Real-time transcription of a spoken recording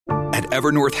At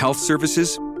Evernorth Health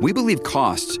Services, we believe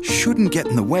costs shouldn't get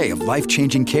in the way of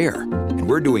life-changing care, and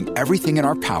we're doing everything in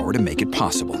our power to make it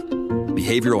possible.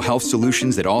 Behavioral health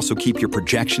solutions that also keep your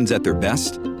projections at their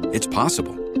best? It's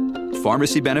possible.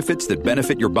 Pharmacy benefits that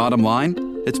benefit your bottom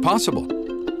line? It's possible.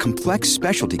 Complex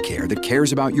specialty care that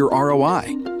cares about your ROI?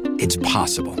 It's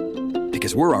possible.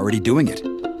 Because we're already doing it.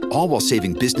 All while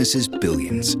saving businesses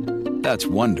billions. That's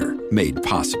Wonder made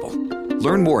possible.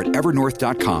 Learn more at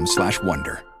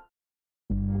evernorth.com/wonder.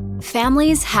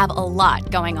 Families have a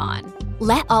lot going on.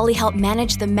 Let Ollie help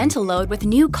manage the mental load with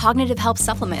new cognitive help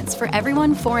supplements for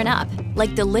everyone 4 and up,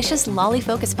 like delicious Lolly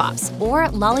Focus Pops or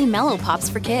Lolly Mellow Pops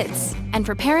for kids. And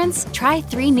for parents, try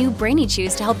 3 new Brainy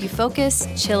Chews to help you focus,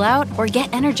 chill out, or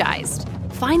get energized.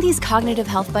 Find these cognitive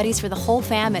health buddies for the whole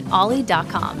fam at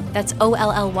ollie.com. That's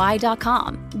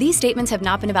OLLY.com. These statements have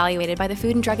not been evaluated by the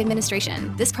Food and Drug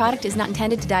Administration. This product is not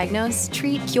intended to diagnose,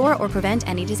 treat, cure, or prevent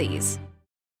any disease.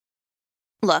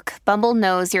 Look, Bumble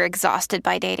knows you're exhausted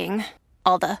by dating.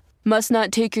 All the, must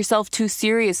not take yourself too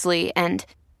seriously, and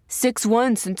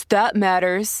 6'1" since that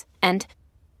matters, and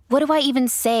what do I even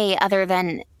say other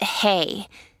than, hey?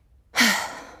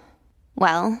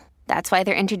 Well, that's why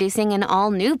they're introducing an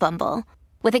all-new Bumble,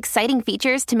 with exciting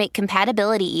features to make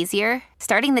compatibility easier,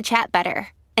 starting the chat better,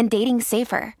 and dating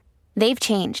safer. They've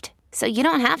changed, so you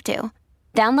don't have to.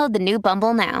 Download the new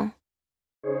Bumble now.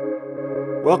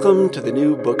 Welcome to the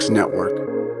New Books Network.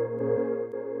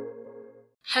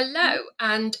 Hello,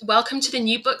 and welcome to the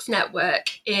New Books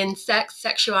Network in Sex,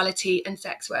 Sexuality and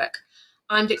Sex Work.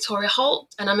 I'm Victoria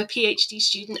Holt, and I'm a PhD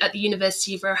student at the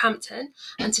University of Roehampton,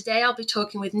 and today I'll be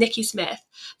talking with Nikki Smith,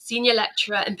 Senior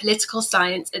Lecturer in Political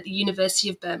Science at the University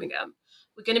of Birmingham.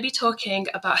 We're going to be talking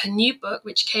about her new book,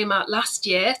 which came out last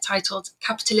year, titled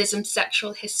Capitalism: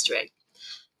 Sexual History.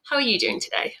 How are you doing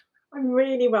today? I'm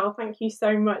really well. Thank you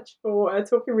so much for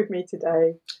talking with me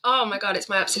today. Oh my God, it's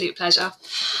my absolute pleasure.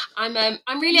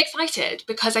 I'm really excited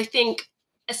because I think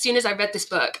as soon as I read this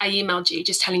book, I emailed you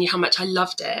just telling you how much I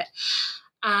loved it.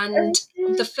 And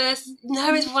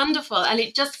it's wonderful. And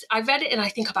I read it in I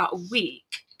think about a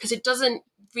week because it doesn't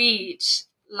read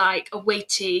like a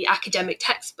weighty academic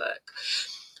textbook.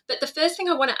 But the first thing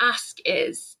I want to ask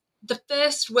is the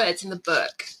first words in the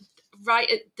book, right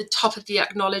at the top of the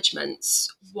acknowledgements,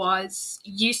 was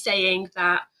you saying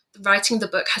that writing the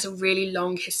book has a really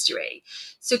long history.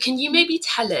 So can you maybe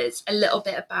tell us a little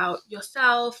bit about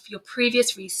yourself, your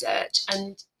previous research,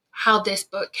 and how this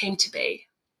book came to be?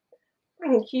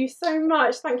 Thank you so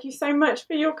much. Thank you so much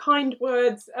for your kind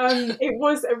words. It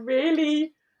was a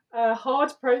really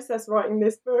hard process writing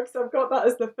this book. So I've got that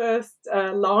as the first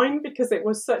line because it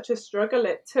was such a struggle.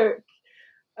 It took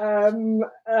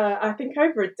I think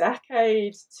over a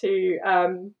decade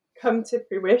to come to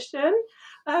fruition.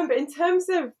 But in terms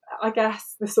of, I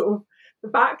guess, the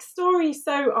backstory,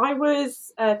 so I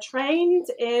was trained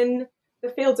in the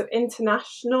field of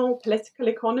international political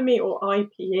economy, or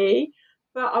IPE,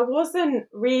 but I wasn't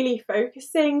really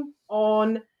focusing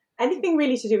on anything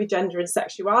really to do with gender and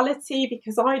sexuality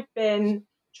because I'd been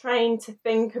trained to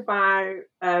think about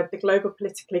the global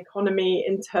political economy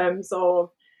in terms of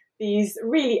these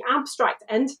really abstract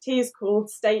entities called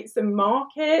states and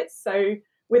markets. So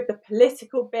with the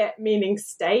political bit meaning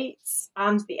states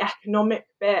and the economic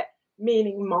bit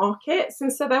meaning markets.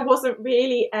 And so there wasn't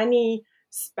really any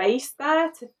space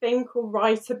there to think or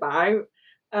write about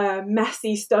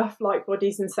messy stuff like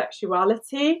bodies and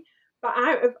sexuality. But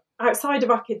outside of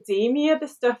academia, the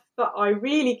stuff that I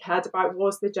really cared about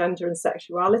was the gender and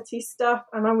sexuality stuff.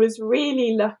 And I was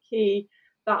really lucky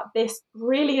that this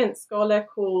brilliant scholar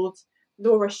called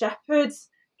Laura Shepherd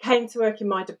came to work in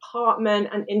my department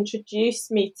and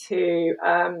introduced me to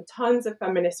tons of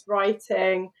feminist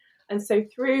writing. And so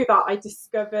through that, I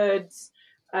discovered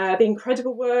the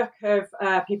incredible work of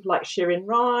people like Shirin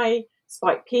Rai,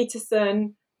 Spike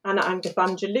Peterson, Anna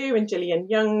Angathangelou and Gillian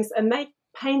Youngs, and they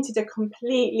painted a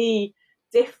completely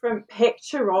different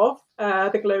picture of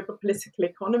the global political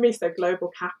economy, so global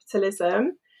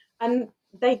capitalism. And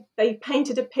they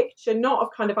painted a picture not of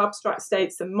kind of abstract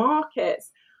states and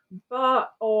markets, but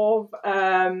of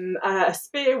a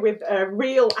sphere with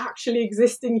real, actually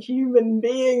existing human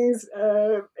beings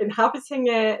inhabiting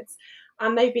it.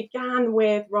 And they began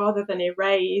with, rather than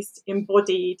erased,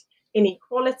 embodied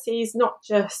inequalities, not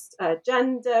just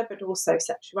gender, but also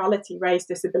sexuality, race,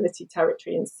 disability,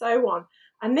 territory, and so on.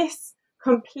 And this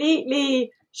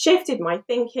completely shifted my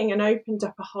thinking and opened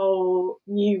up a whole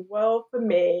new world for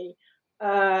me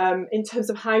in terms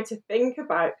of how to think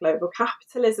about global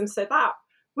capitalism. So that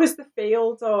was the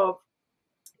field of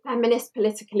feminist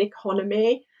political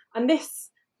economy. And this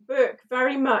book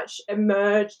very much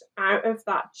emerged out of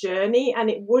that journey, and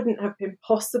it wouldn't have been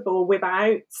possible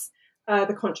without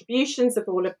the contributions of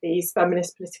all of these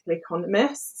feminist political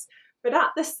economists. But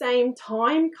at the same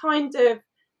time, kind of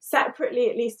separately,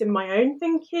 at least in my own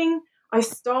thinking, I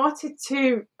started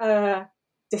to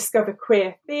discover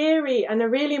queer theory, and a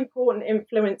really important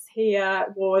influence here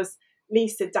was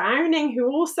Lisa Downing,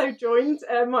 who also joined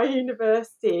my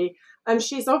university. And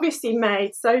she's obviously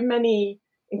made so many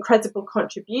incredible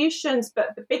contributions, but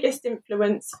the biggest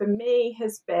influence for me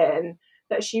has been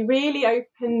that she really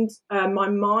opened my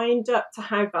mind up to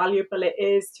how valuable it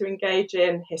is to engage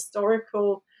in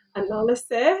historical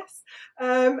analysis.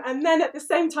 And then at the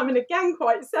same time, and again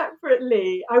quite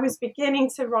separately, I was beginning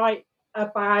to write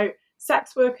about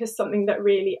sex work as something that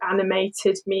really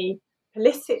animated me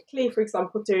politically. For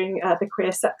example, doing the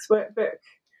Queer Sex Work book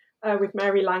with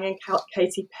Mary Lang and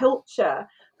Katie Pilcher.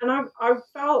 And I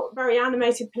felt very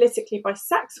animated politically by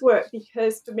sex work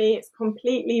because for me it's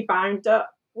completely bound up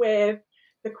with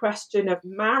the question of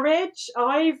marriage.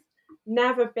 I've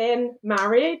never been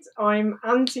married. I'm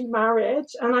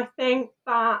anti-marriage. And I think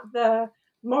that the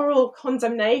moral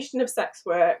condemnation of sex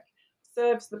work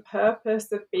serves the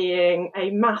purpose of being a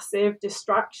massive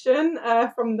distraction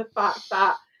from the fact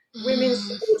that women's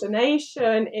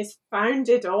subordination is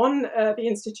founded on the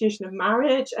institution of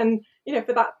marriage. And, you know,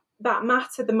 for that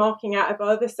matter, the marking out of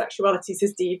other sexualities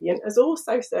as deviant has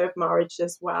also served marriage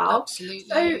as well.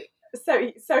 Absolutely.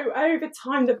 So over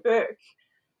time, the book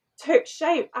took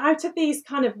shape out of these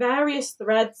kind of various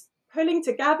threads, pulling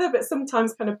together, but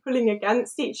sometimes kind of pulling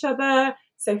against each other.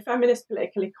 So feminist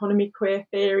political economy, queer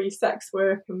theory, sex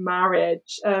work, and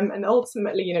marriage, and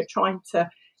ultimately, you know, trying to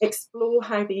explore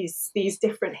how these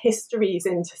different histories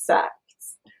intersect.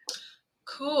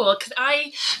 Cool, because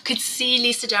I could see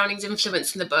Lisa Downing's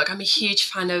influence in the book. I'm a huge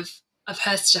fan of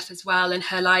her stuff as well, and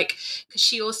her because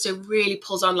she also really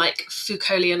pulls on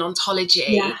Foucauldian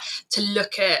ontology to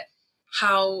look at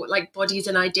how bodies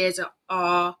and ideas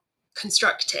are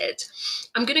constructed.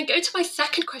 I'm going to go to my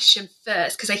second question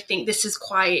first because I think this is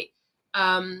quite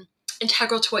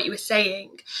integral to what you were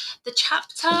saying. The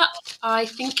chapter, I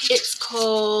think it's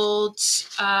called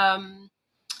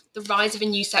The Rise of a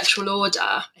New Sexual Order.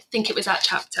 I think it was that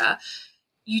chapter.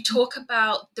 You talk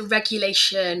about the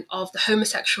regulation of the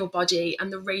homosexual body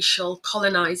and the racial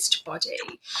colonized body.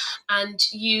 And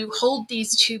you hold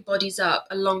these two bodies up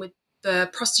along with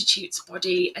the prostitute's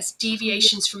body as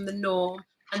deviations from the norm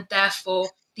and therefore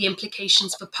the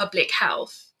implications for public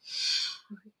health.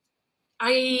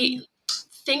 I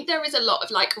think there is a lot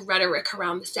of rhetoric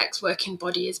around the sex working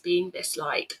body as being this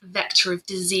vector of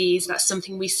disease. That's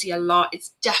something we see a lot.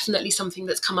 It's definitely something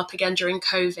that's come up again during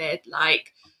COVID.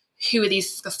 Who are these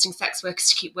disgusting sex workers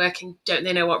to keep working? Don't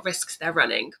they know what risks they're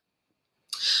running?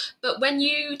 But when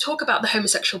you talk about the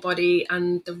homosexual body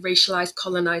and the racialized,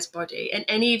 colonized body and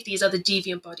any of these other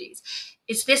deviant bodies,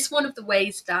 is this one of the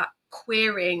ways that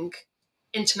queering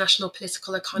international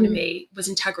political economy was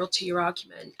integral to your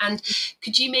argument? And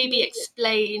could you maybe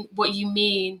explain what you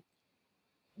mean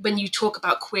when you talk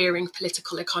about queering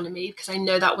political economy? Because I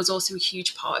know that was also a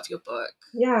huge part of your book.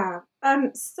 Yeah.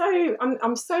 So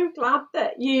I'm so glad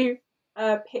that you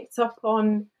picked up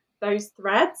on those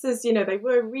threads, as you know, they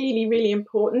were really, really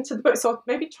important to the book. So I'll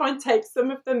maybe try and take some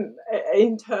of them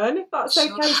in turn, if that's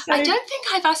Sure. okay. So, I don't think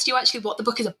I've asked you actually what the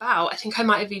book is about. I think I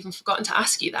might have even forgotten to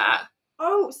ask you that.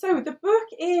 Oh, so the book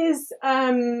is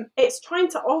it's trying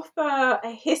to offer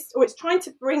it's trying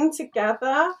to bring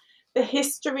together the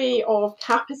history of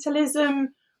capitalism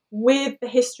with the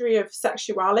history of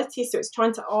sexuality. So it's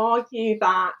trying to argue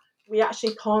that we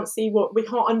actually we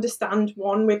can't understand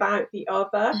one without the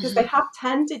other, because they have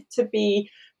tended to be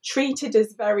treated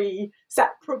as very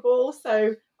separable.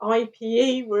 So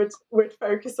IPE would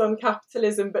focus on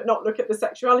capitalism but not look at the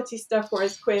sexuality stuff,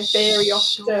 whereas queer theory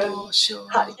often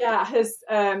has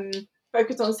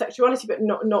focused on sexuality but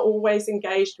not always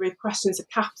engaged with questions of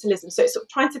capitalism. So it's sort of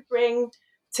trying to bring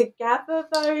together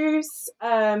those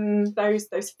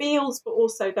fields, but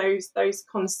also those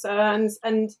concerns.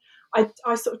 And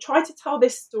I sort of try to tell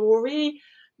this story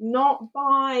not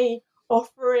by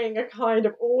offering a kind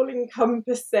of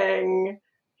all-encompassing,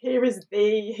 here is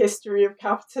the history of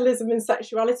capitalism and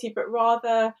sexuality, but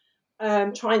rather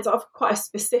trying to offer quite a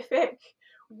specific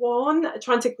one,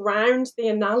 trying to ground the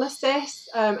analysis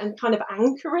and kind of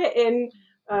anchor it in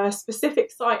a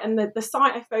specific site. And the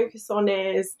site I focus on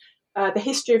is the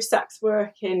history of sex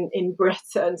work in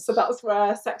Britain. So that's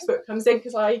where sex work comes in,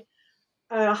 because I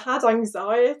had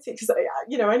anxiety, because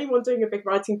anyone doing a big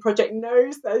writing project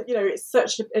knows that it's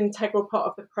such an integral part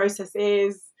of the process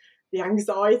is the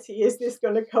anxiety. Is this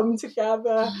going to come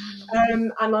together?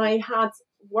 And I had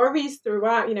worries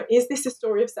throughout, is this a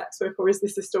story of sex work or is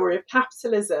this a story of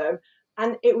capitalism?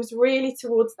 And it was really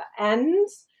towards the end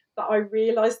that I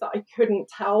realised that I couldn't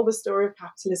tell the story of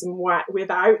capitalism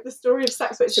without the story of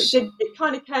sex work. So it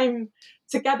kind of came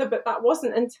together, but that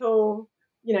wasn't until,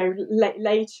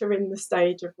 later in the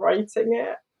stage of writing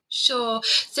it. Sure.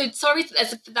 So sorry for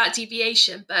that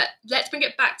deviation, but let's bring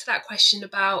it back to that question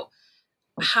about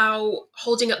how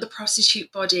holding up the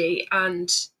prostitute body and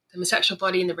the homosexual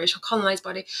body and the racial colonized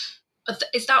body,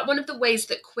 is that one of the ways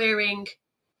that queering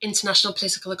international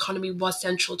political economy was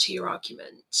central to your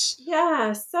argument?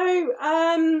 Yeah. So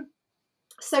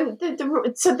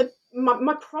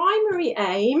my primary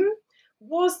aim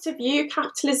was to view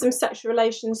capitalism, sexual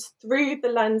relations through the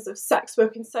lens of sex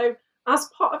work, and so as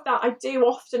part of that, I do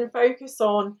often focus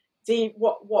on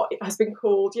what has been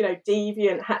called,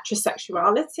 deviant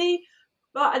heterosexuality.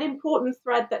 But an important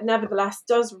thread that nevertheless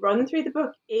does run through the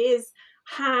book is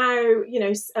how,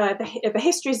 the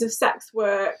histories of sex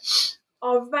work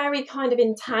are very kind of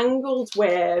entangled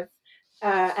with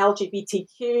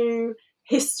LGBTQ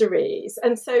histories.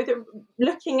 And so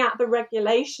looking at the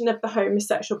regulation of the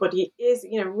homosexual body is,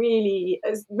 really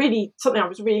something I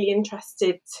was really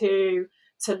interested to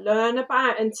learn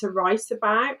about and to write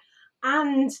about.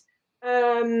 And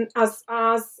as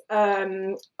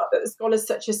scholars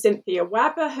such as Cynthia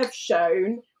Weber have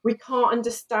shown, we can't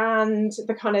understand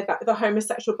the kind of the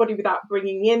homosexual body without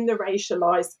bringing in the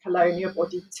racialized colonial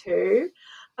body too.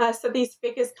 So these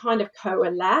figures kind of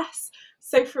coalesce.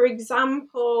 So, for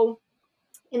example,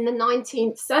 in the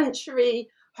 19th century,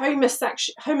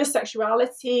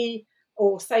 homosexuality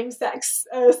or same-sex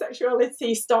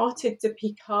sexuality started to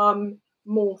become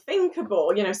more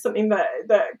thinkable, something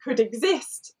that could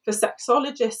exist for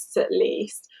sexologists at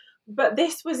least. But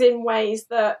this was in ways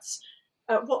that,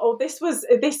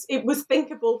 it was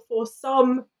thinkable for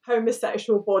some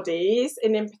homosexual bodies,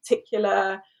 and in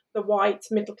particular the white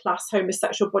middle-class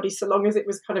homosexual body, so long as it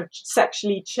was kind of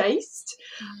sexually chaste.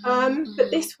 But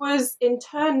this was in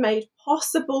turn made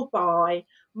possible by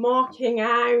marking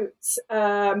out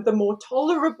the more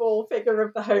tolerable figure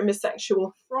of the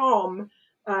homosexual from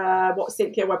what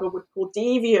Cynthia Weber would call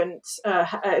deviant,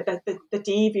 the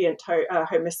deviant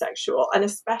homosexual, and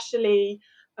especially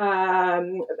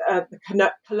the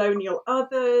colonial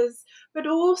others, but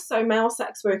also male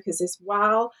sex workers as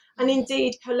well. And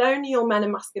indeed, colonial men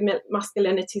and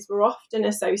masculinities were often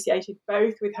associated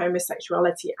both with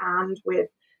homosexuality and with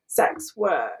sex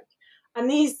work. And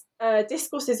these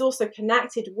discourses also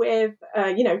connected with,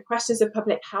 questions of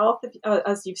public health,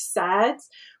 as you've said,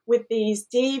 with these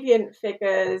deviant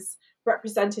figures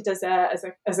represented as a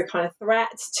kind of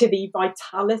threat to the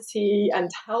vitality and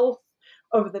health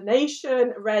of the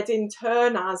nation, read in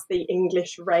turn as the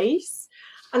English race.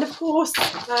 And of course,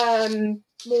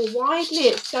 more widely,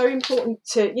 it's so important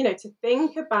to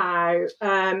think about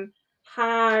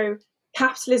how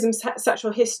capitalism's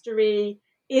sexual history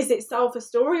is itself a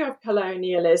story of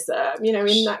colonialism.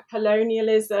 In that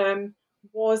colonialism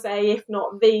was if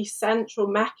not the central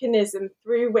mechanism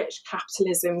through which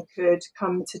capitalism could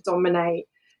come to dominate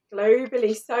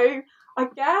globally. So I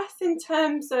guess in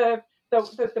terms of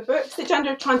the book's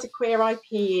agenda of trying to queer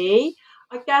IPE,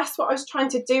 I guess what I was trying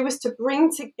to do was to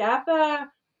bring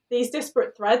together these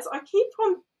disparate threads. I keep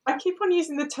on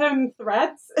using the term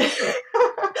threads,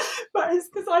 but it's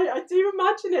because I do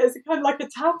imagine it as a kind of like a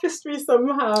tapestry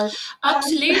somehow.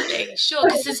 Absolutely, sure.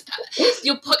 Because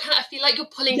I feel like you're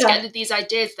pulling together these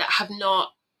ideas that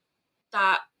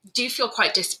do feel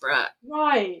quite disparate.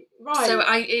 Right. So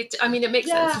it makes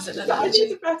sense as an analogy. I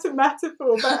need a better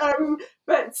metaphor,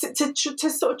 but to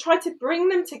sort of try to bring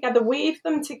them together, weave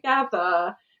them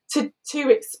together, to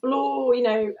explore,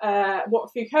 what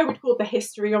Foucault would call the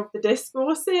history of the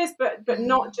discourses, but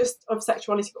not just of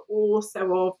sexuality, but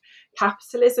also of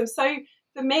capitalism. So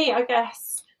for me, I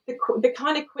guess the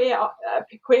kind of queer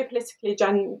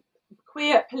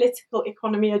political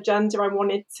economy agenda I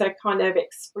wanted to kind of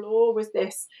explore was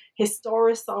this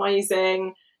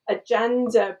historicising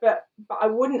agenda, but I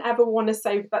wouldn't ever want to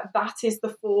say that is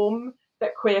the form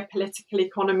that queer political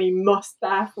economy must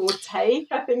therefore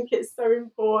take. I think it's so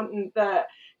important that,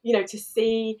 to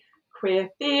see queer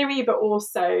theory, but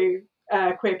also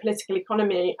queer political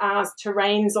economy as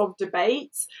terrains of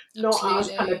debate, not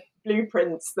as kind of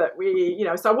blueprints that we,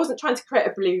 so I wasn't trying to create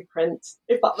a blueprint,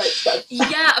 if that makes sense.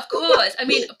 Yeah, of course. I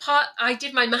mean, I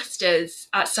did my master's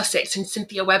at Sussex, and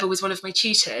Cynthia Weber was one of my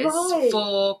tutors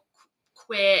for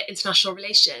queer international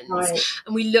relations. Right.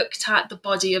 And we looked at the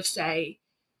body of, say,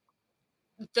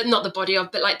 not the body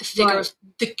of, but like the figure of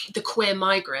the queer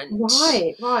migrant.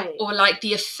 Right. Or like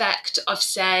the effect of,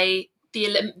 say, the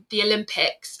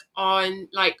Olympics on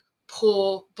like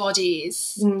poor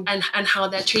bodies and how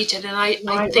they're treated. And I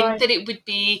think that it would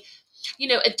be,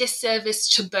 a disservice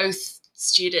to both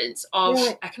students of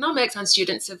economics and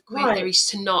students of queer theories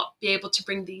to not be able to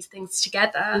bring these things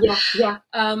together.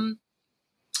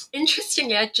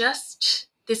 Interestingly, I just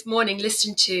this morning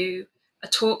listened to a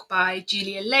talk by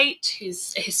Julia Late,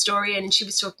 who's a historian, and she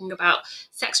was talking about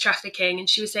sex trafficking, and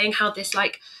she was saying how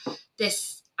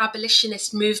this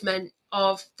abolitionist movement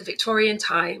of the Victorian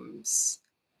times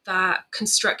that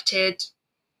constructed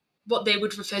what they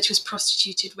would refer to as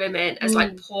prostituted women as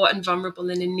like poor and vulnerable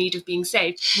and in need of being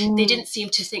saved. They didn't seem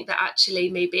to think that actually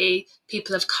maybe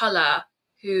people of colour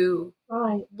who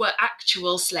were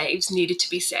actual slaves needed to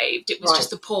be saved. It was just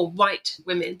the poor white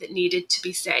women that needed to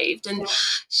be saved. And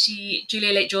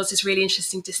Julia Lake draws this really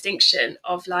interesting distinction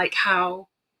of like how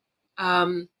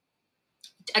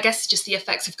I guess just the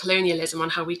effects of colonialism on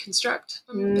how we construct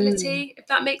vulnerability, if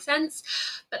that makes sense.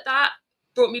 But that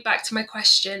brought me back to my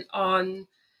question on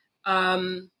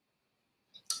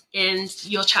in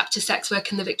your chapter Sex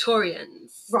Work and the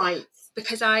Victorians. Right.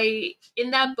 Because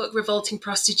in their book Revolting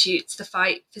Prostitutes, The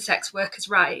Fight for Sex Workers'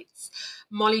 Rights,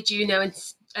 Molly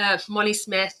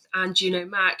Smith and Juno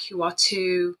Mack, who are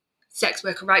two sex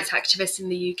worker rights activists in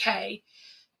the UK,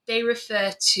 they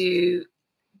refer to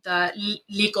the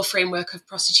legal framework of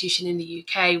prostitution in the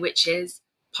UK, which is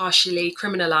partially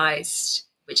criminalised,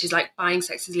 which is like buying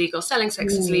sex is legal, selling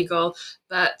sex is legal,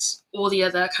 but all the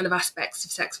other kind of aspects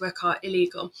of sex work are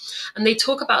illegal. And they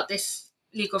talk about this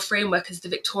legal framework as the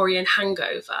Victorian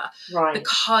hangover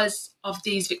because of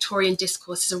these Victorian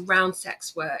discourses around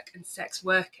sex work and sex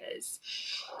workers.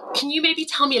 Can you maybe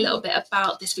tell me a little bit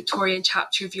about this Victorian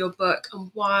chapter of your book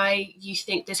and why you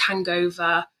think this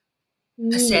hangover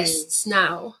persists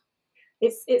now?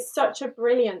 It's such a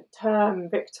brilliant term,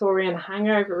 Victorian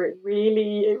hangover. It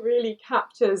really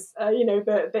captures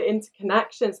the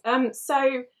interconnections.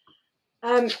 So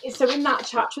in that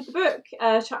chapter of the book,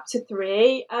 chapter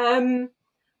 3,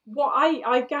 what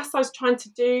I guess I was trying to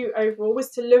do overall was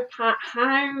to look at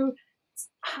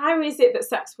how is it that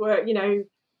sex work,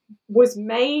 was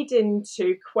made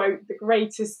into, quote, the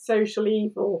greatest social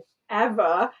evil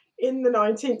ever in the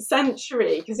 19th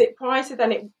century, because prior to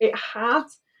then it had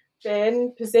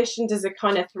been positioned as a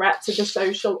kind of threat to the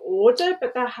social order,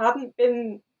 but it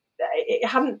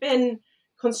hadn't been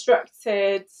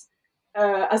constructed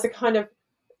as a kind of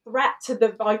threat to the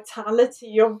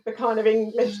vitality of the kind of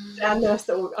English genus,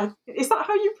 or is that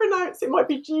how you pronounce it? Might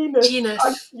be genus.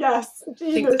 Yes,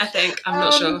 genus. I think I'm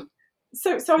not sure.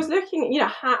 So I was looking,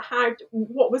 how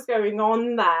what was going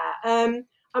on there, and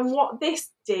what this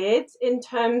did in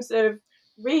terms of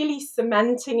really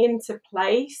cementing into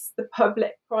place the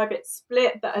public-private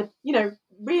split that had,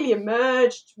 really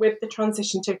emerged with the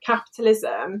transition to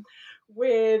capitalism,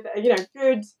 with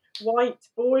good white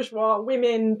bourgeois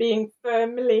women being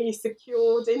firmly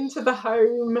secured into the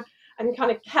home and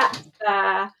kind of kept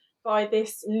there by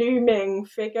this looming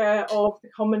figure of the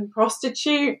common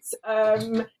prostitute,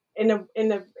 in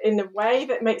a way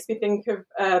that makes me think of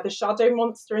the shadow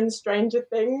monster in Stranger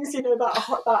Things.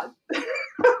 That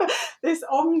this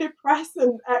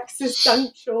omnipresent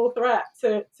existential threat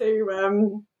to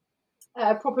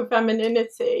proper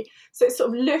femininity. So it's sort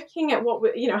of looking at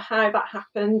how that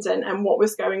happened and what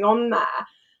was going on there.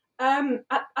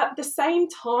 At the same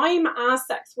time as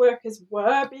sex workers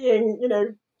were being,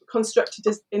 constructed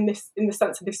as in the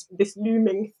sense of this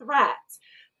looming threat,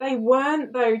 they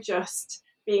weren't though just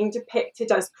being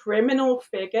depicted as criminal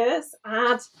figures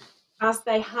as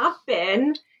they have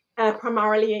been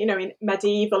primarily, in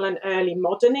medieval and early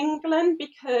modern England,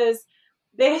 because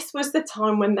this was the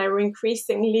time when they were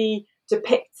increasingly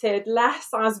depicted less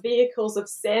as vehicles of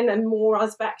sin and more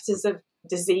as vectors of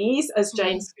disease, as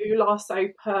Jane Scoular so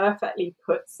perfectly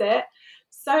puts it.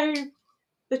 So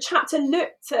the chapter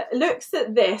looks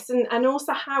at this and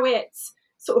also how it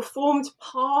sort of formed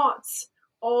part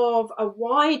of a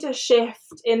wider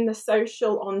shift in the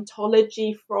social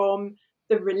ontology from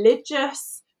the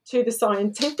religious to the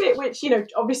scientific, which,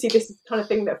 obviously this is the kind of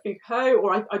thing that Foucault,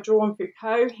 or I draw on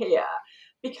Foucault here,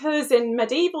 because in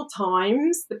medieval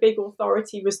times, the big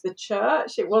authority was the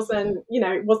church. It wasn't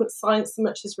science so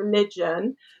much as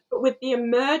religion. But with the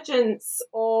emergence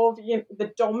of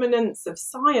the dominance of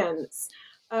science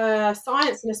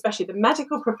and especially the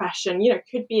medical profession,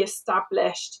 could be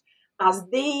established as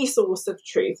the source of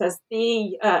truth, as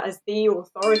the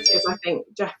authority, as I think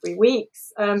Geoffrey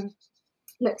Weeks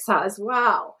looks at as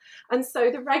well. And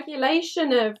so the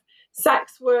regulation of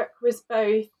sex work was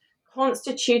both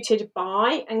constituted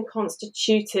by and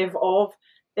constitutive of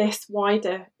this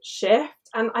wider shift.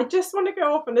 And I just want to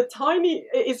go off on a tiny,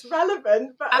 it is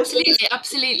relevant, but absolutely.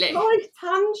 Slight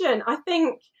tangent. I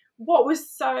think what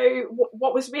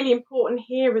was really important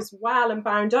here as well, and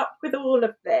bound up with all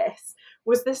of this,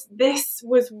 was this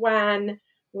was when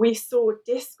we saw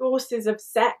discourses of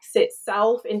sex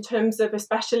itself in terms of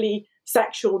especially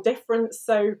sexual difference,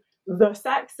 so the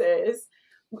sexes,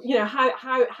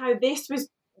 how this was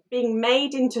being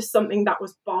made into something that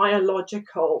was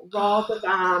biological rather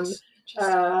than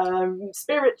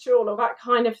spiritual or that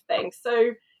kind of thing.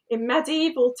 So in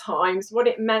medieval times, what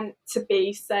it meant to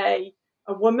be, say,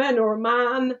 a woman or a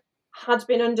man had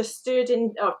been understood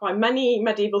by many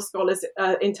medieval scholars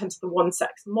in terms of the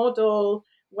one-sex model,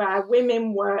 where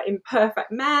women were imperfect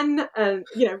men, and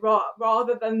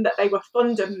rather than that they were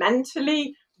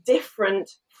fundamentally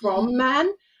different from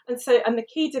men. And the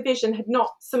key division had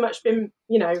not so much been,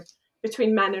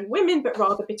 between men and women, but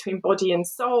rather between body and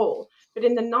soul. But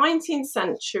in the 19th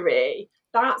century,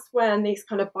 that's when these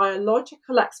kind of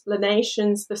biological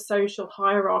explanations, the social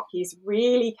hierarchies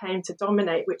really came to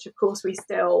dominate, which of course we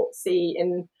still see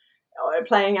in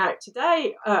playing out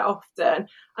today often.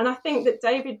 And I think that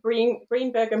David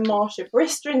Greenberg and Marcia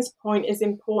Bristrin's point is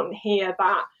important here,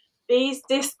 that these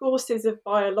discourses of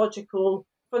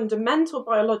fundamental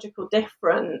biological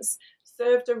difference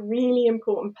served a really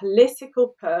important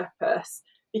political purpose,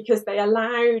 because they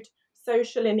allowed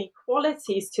social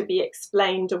inequalities to be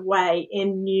explained away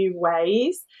in new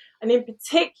ways, and in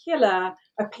particular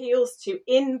appeals to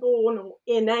inborn or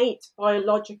innate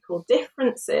biological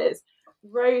differences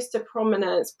rose to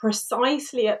prominence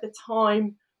precisely at the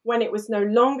time when it was no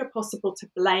longer possible to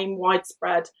blame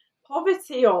widespread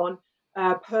poverty on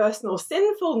personal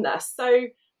sinfulness. So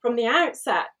from the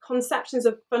outset, conceptions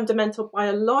of fundamental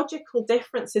biological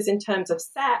differences in terms of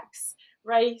sex,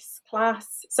 race,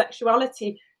 class,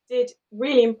 sexuality did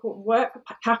really important work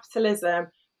for capitalism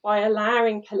by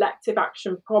allowing collective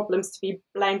action problems to be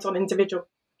blamed on individual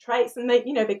traits. And they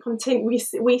continue.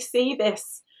 We see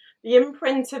this, the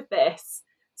imprint of this,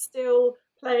 still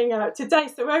playing out today.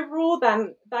 So overall,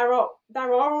 then there are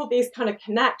all these kind of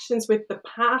connections with the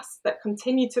past that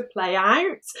continue to play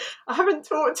out. I've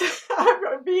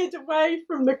veered away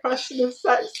from the question of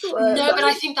sex work. No, but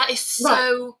I think that is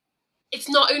so. Right. It's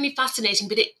not only fascinating,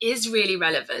 but it is really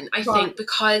relevant, I think,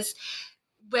 because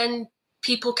when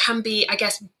people can be, I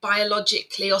guess,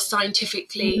 biologically or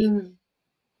scientifically,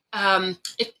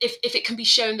 if it can be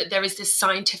shown that there is this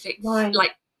scientific,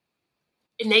 like,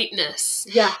 innateness,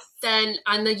 then,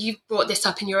 and then you've brought this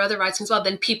up in your other writing as well,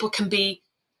 then people can be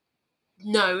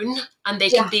known and they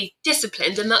can be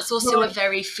disciplined, and that's also a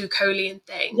very Foucauldian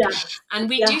thing. And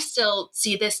we do still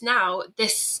see this now,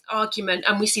 this argument,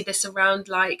 and we see this around,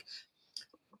 like,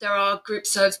 there are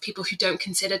groups of people who don't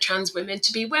consider trans women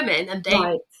to be women, and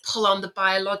they pull on the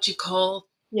biological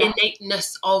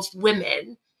innateness of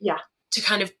women to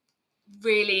kind of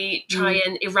really try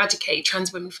and eradicate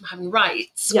trans women from having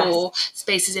rights or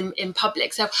spaces in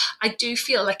public. So I do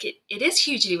feel like it is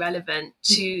hugely relevant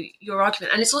to your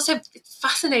argument. And it's also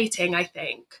fascinating, I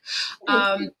think,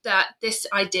 that this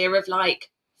idea of, like,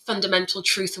 fundamental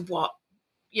truth of what,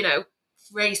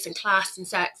 race and class and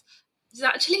sex is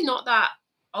actually not that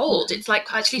old. It's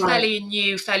like actually fairly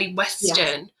new, fairly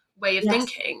Western way of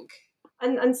thinking.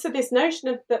 And so this notion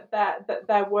of that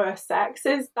there were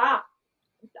sexes, that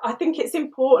I think it's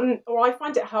important, or I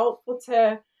find it helpful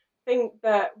to think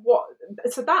that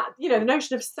the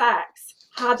notion of sex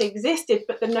had existed,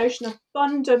 but the notion of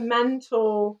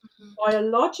fundamental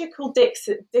biological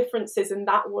differences, and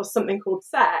that was something called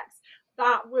sex,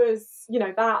 that was,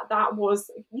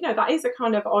 that is a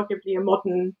kind of arguably a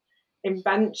modern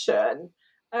invention.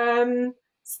 So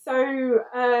sorry,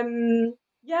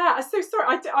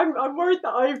 I'm worried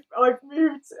that I've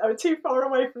moved too far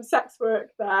away from sex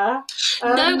work there.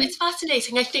 No, it's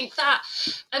fascinating. I think that,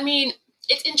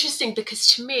 it's interesting because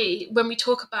to me, when we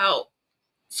talk about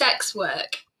sex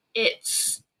work,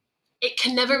 it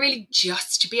can never really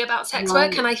just be about sex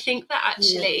work. And I think that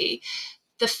actually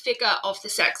the figure of the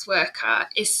sex worker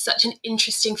is such an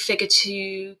interesting figure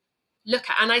to look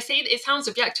at. And I say it sounds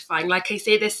objectifying, like I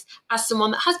say this as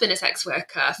someone that has been a sex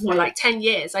worker for like 10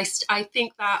 years. I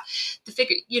think that the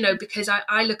figure, because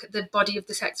I look at the body of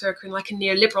the sex worker in like a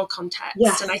neoliberal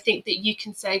context, and I think that you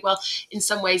can say, well, in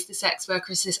some ways the sex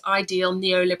worker is this ideal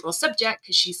neoliberal subject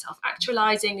because she's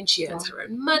self-actualizing and she earns her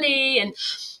own money, and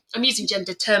I'm using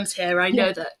gendered terms here. I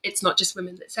know that it's not just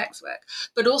women that sex work,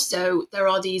 but also there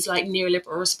are these like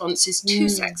neoliberal responses to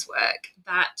sex work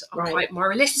that are quite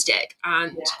moralistic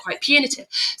and quite punitive.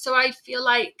 So I feel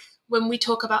like when we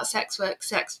talk about sex work,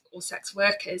 sex or sex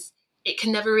workers, it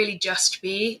can never really just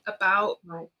be about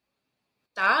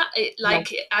that.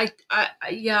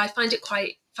 I find it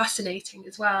quite fascinating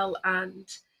as well. And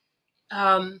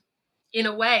in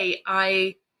a way,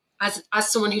 as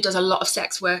someone who does a lot of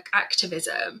sex work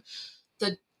activism,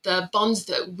 the bonds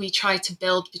that we try to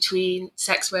build between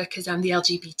sex workers and the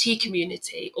LGBT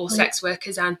community, or sex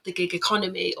workers and the gig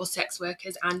economy, or sex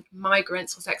workers and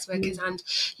migrants, or sex workers and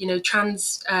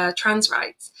trans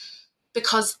rights,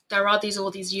 because there are all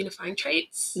these unifying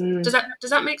traits. Does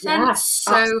that make sense? Yes,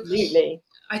 so absolutely.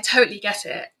 I totally get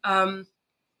it. And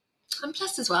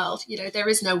plus, as well, there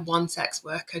is no one sex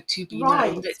worker to be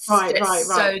known. It's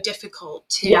so difficult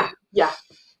to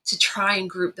try and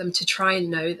group them, to try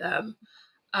and know them.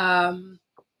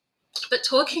 But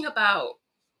talking about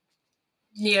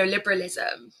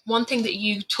neoliberalism, one thing that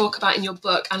you talk about in your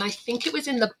book, and I think it was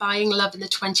in the Buying Love in the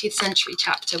 20th Century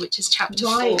chapter, which is chapter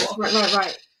 4.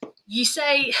 Right. You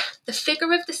say the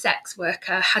figure of the sex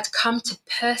worker had come to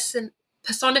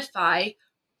personify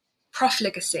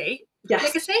profligacy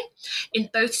in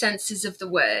both senses of the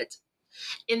word,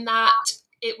 in that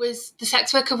the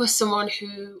sex worker was someone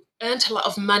who earned a lot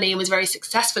of money and was very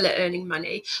successful at earning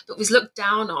money, but was looked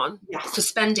down on for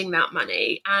spending that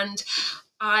money. And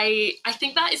I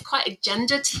think that is quite a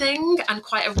gendered thing and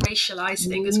quite a racialized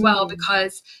thing as well,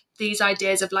 because these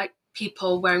ideas of like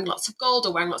people wearing lots of gold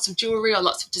or wearing lots of jewelry or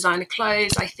lots of designer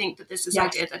clothes, I think that there's this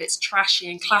idea that it's trashy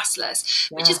and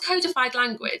classless, which is codified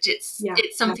language. It's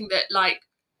something that like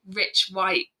rich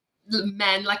white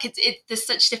men, like there's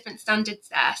such different standards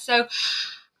there. So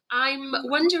I'm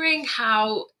wondering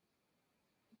how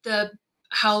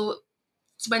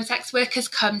when sex workers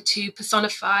come to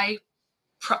personify,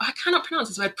 I cannot pronounce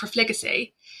this word,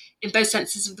 profligacy, in both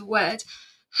senses of the word,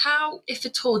 how, if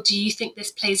at all, do you think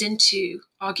this plays into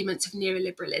arguments of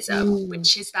neoliberalism,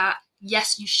 which is that,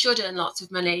 yes, you should earn lots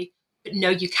of money, but no,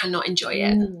 you cannot enjoy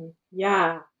it?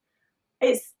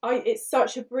 It's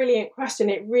such a brilliant question.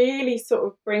 It really sort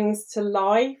of brings to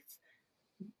life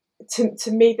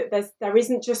to me that there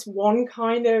isn't just one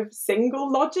kind of single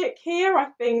logic here. I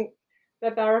think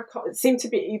that there seem to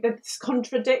be there's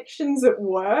contradictions at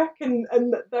work, and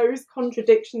that those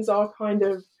contradictions are kind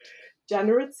of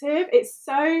generative. It's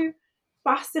so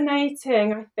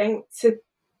fascinating, I think, to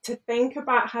think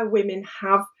about how women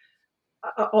have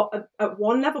at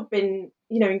one level been,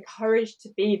 encouraged to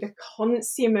be the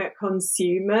consummate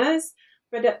consumers,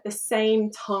 but at the same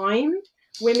time,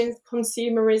 women's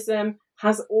consumerism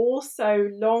has also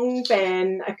long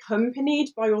been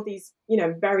accompanied by all these,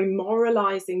 very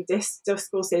moralizing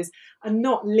discourses, and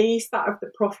not least that of the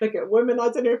profligate woman. I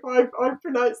don't know if I've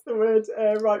pronounced the word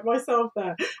right myself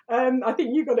there. I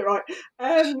think you got it right.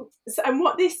 And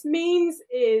what this means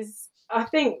is, I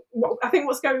think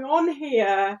what's going on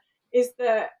here is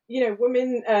that,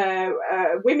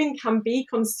 women can be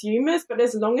consumers, but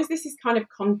as long as this is kind of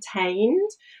contained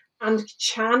and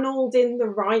channeled in the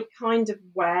right kind of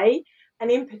way, and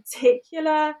in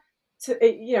particular,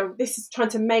 this is trying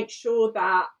to make sure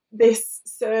that this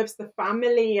serves the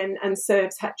family and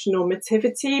serves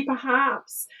heteronormativity,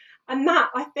 perhaps. And that,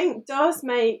 I think, does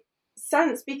make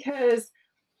sense, because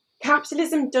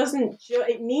capitalism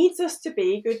it needs us to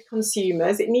be good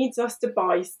consumers. It needs us to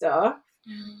buy stuff,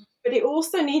 but it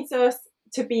also needs us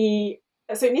to be,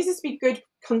 good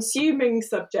consuming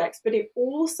subjects, but it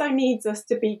also needs us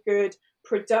to be good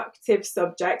productive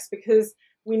subjects, because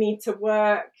we need to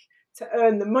work to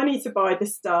earn the money to buy the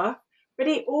stuff. But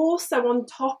it also, on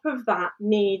top of that,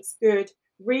 needs good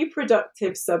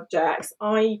reproductive subjects,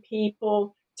 i.e.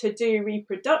 people to do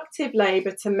reproductive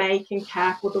labour to make and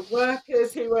care for the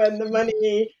workers who earn the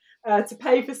money to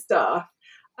pay for stuff.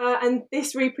 And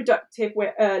this reproductive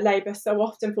labour so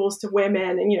often falls to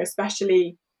women, and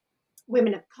especially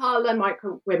women of colour,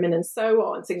 migrant women, and so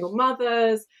on, single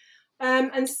mothers.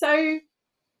 And so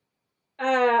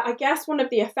I guess one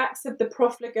of the effects of the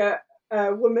profligate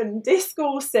woman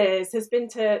discourses has been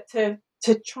to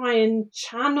try and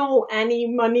channel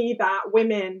any money that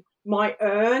women might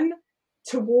earn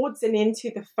towards and into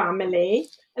the family.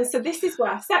 And so this is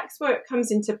where sex work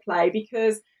comes into play,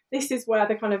 because this is where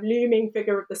the kind of looming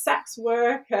figure of the sex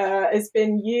worker has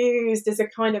been used as a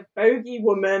kind of bogey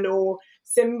woman or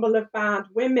symbol of bad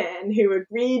women who are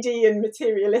greedy and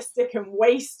materialistic and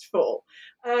wasteful.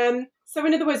 So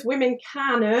in other words, women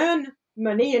can earn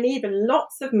money, and even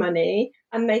lots of money,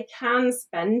 and they can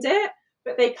spend it,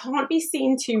 but they can't be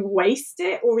seen to waste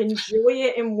it or enjoy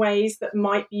it in ways that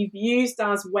might be viewed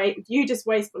as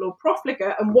wasteful or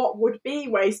profligate. And what would be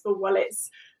wasteful? Well, it's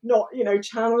not,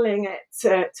 channeling it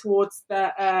towards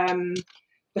the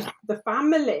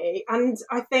family. And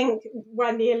I think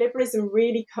where neoliberalism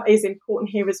really is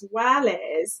important here as well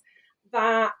is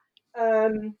that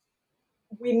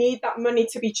we need that money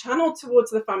to be channeled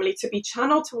towards the family, to be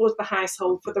channeled towards the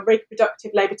household, for the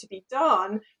reproductive labour to be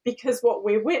done, because what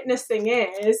we're witnessing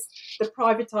is the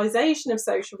privatisation of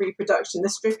social reproduction, the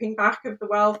stripping back of the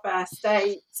welfare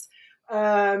state,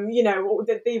 the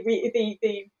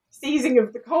seizing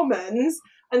of the commons.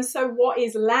 And so what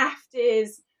is left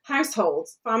is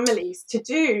households, families to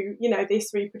do,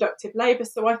 this reproductive labour.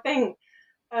 So I think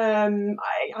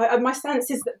my sense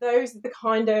is that those are the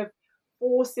kind of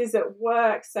forces at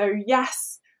work. So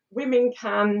yes, women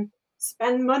can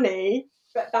spend money,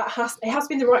 but it has to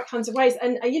be in the right kinds of ways.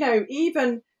 And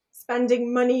even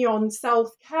spending money on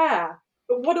self-care.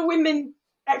 But what are women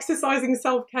exercising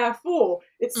self-care for?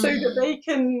 It's so that they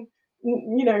can,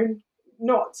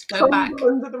 not go back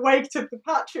under the weight of the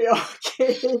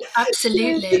patriarchy.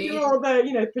 Absolutely. To do all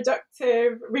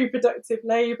the, reproductive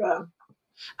labour.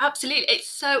 Absolutely.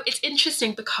 It's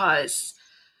interesting because,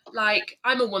 like,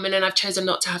 I'm a woman and I've chosen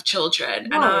not to have children.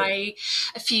 Right.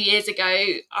 And a few years ago,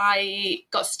 I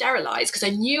got sterilised because I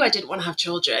knew I didn't want to have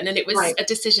children. And it was a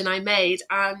decision I made.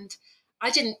 And I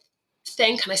didn't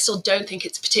think, and I still don't think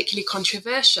it's particularly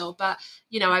controversial, but,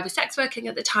 I was sex working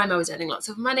at the time. I was earning lots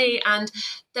of money. And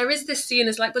there is this scene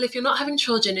as like, well, if you're not having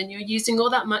children and you're using all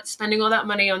that much, spending all that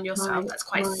money on yourself, that's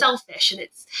quite selfish. And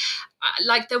it's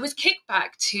like there was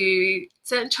kickback to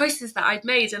certain choices that I'd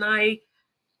made. And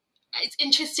it's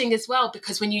interesting as well,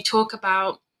 because when you talk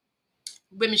about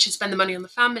women should spend the money on the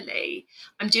family,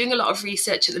 I'm doing a lot of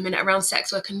research at the minute around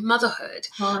sex work and motherhood.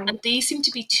 And these seem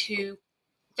to be two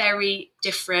very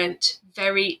different,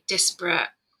 very disparate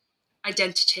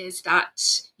identities,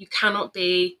 that you cannot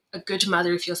be a good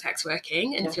mother if you're sex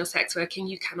working. And if you're sex working,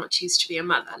 you cannot choose to be a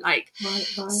mother.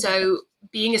 So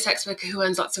being a sex worker who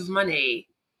earns lots of money,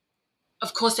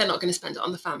 of course, they're not going to spend it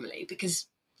on the family, because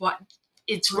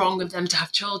it's wrong of them to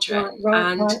have children.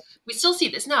 We still see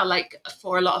this now, like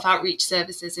for a lot of outreach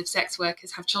services, if sex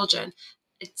workers have children,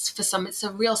 for some it's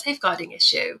a real safeguarding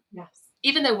issue. Yes.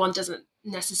 Even though one doesn't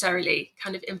necessarily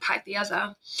kind of impact the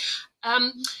other.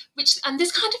 And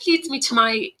this kind of leads me to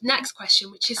my next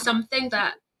question, which is something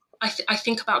that I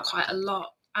think about quite a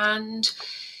lot. And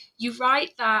you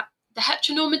write that the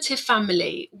heteronormative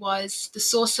family was the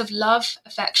source of love,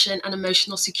 affection, and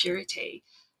emotional security,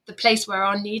 the place where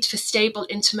our need for stable,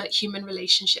 intimate human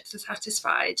relationships is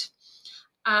satisfied.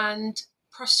 And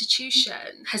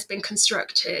prostitution has been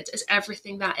constructed as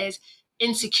everything that is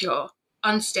insecure,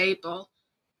 unstable,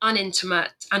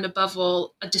 unintimate, and above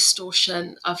all, a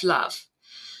distortion of love.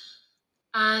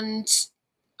 And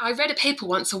I read a paper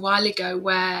once a while ago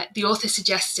where the author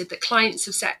suggested that the clients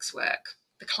of sex work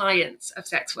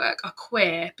are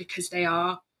queer because they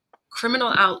are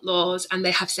criminal outlaws and they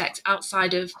have sex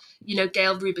outside of,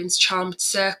 Gail Rubin's charmed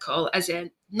circle, as in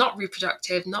not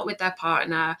reproductive, not with their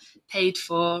partner, paid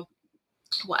for,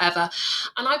 whatever.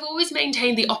 And I've always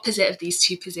maintained the opposite of these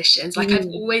two positions. Like I've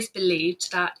always believed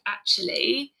that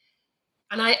actually,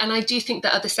 and I do think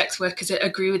that other sex workers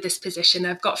agree with this position.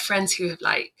 I've got friends who have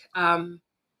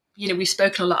we've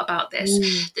spoken a lot about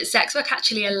this, that sex work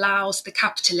actually allows the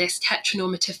capitalist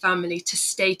heteronormative family to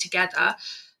stay together,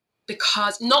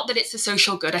 because not that it's a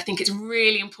social good. I think it's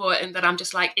really important that I'm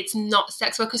just like, it's not,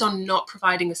 sex workers are not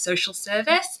providing a social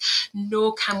service,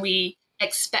 nor can we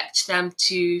expect them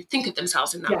to think of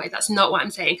themselves in that way. That's not what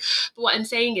I'm saying. But what I'm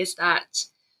saying is that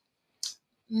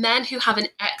men who have an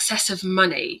excess of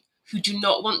money, who do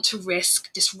not want to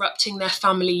risk disrupting their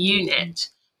family unit,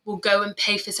 will go and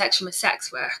pay for sex from a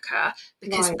sex worker,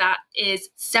 because that is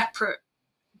separate.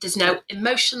 There's no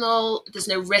there's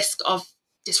no risk of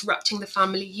disrupting the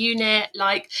family unit.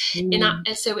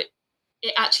 So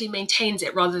it actually maintains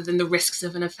it rather than the risks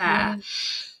of an affair.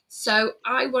 So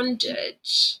I wondered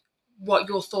what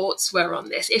your thoughts were on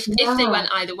this. If they went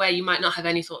either way, you might not have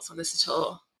any thoughts on this at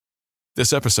all.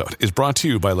 This episode is brought to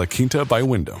you by La Quinta by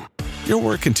Wyndham. Your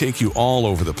work can take you all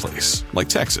over the place, like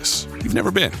Texas. You've never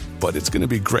been, but it's going to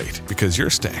be great because you're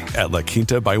staying at La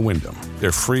Quinta by Wyndham.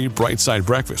 Their free Bright Side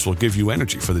breakfast will give you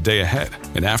energy for the day ahead.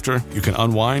 And after, you can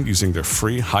unwind using their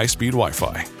free high-speed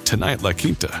Wi-Fi. Tonight, La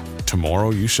Quinta. Tomorrow,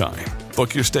 you shine.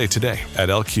 Book your stay today at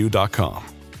lq.com.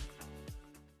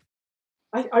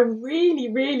 I really,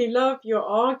 really love your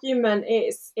argument.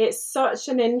 It's such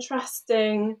an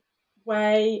interesting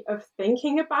way of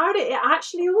thinking about it. It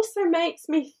actually also makes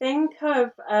me think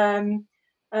of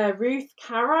Ruth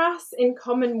Karras in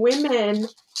Common Women.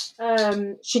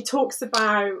 She talks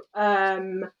about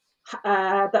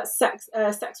that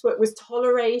sex work was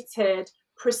tolerated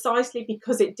precisely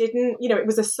because it didn't, it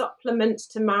was a supplement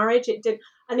to marriage.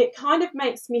 And it kind of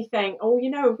makes me think,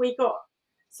 we got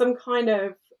some kind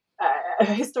of a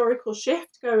historical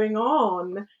shift going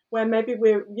on where maybe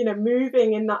we're, you know,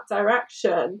 moving in that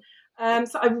direction. I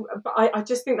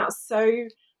just think that's so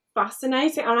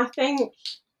fascinating, and I think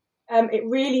it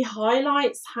really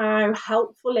highlights how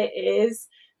helpful it is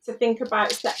to think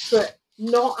about sex work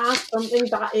not as something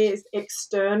that is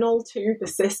external to the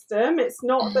system. It's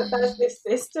not that there's this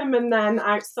system and then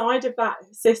outside of that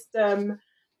system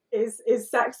is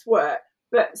sex work,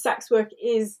 but sex work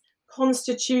is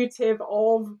constitutive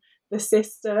of the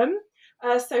system.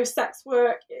 So sex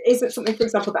work isn't something, for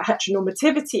example, that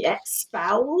heteronormativity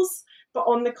expels, but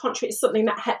on the contrary, it's something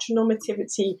that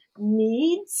heteronormativity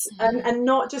needs, and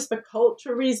not just for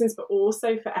cultural reasons, but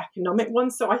also for economic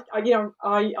ones. So I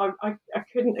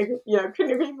couldn't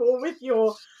agree more with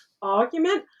your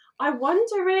argument. I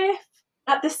wonder if,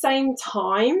 at the same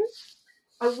time,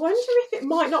 it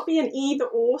might not be an either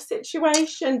or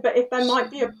situation, but if there might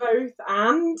be a both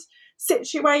and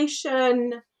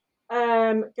situation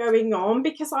going on,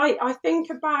 because I think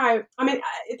about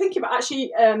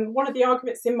actually one of the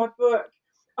arguments in my book,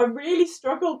 I really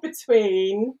struggled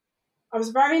between, I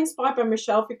was very inspired by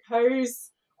Michel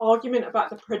Foucault's argument about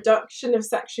the production of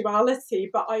sexuality,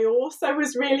 but I also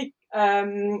was really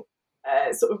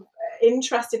sort of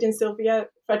interested in Silvia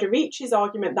Federici's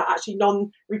argument that actually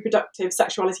non-reproductive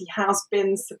sexuality has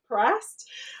been suppressed.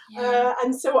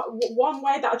 And so one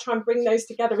way that I try and bring those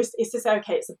together is to say,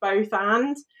 okay, it's a both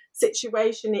and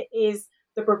situation. It is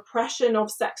the repression of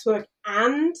sex work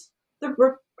and the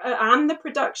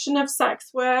production of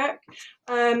sex work.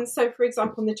 So, for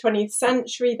example, in the 20th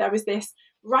century, there was this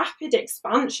rapid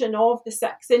expansion of the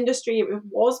sex industry. It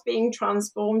was being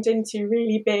transformed into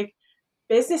really big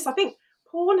business. I think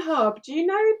Pornhub, do you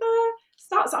know the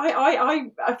stats? I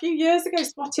a few years ago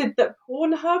spotted that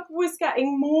Pornhub was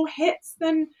getting more hits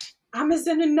than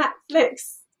Amazon and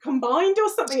Netflix combined or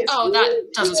something. That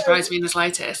doesn't surprise me in the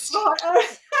slightest. So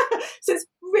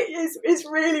it's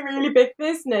really, really big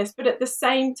business. But at the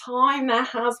same time, there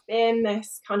has been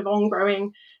this kind of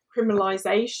ongoing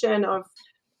criminalisation of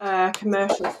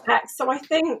commercial sex. So I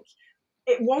think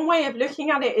one way of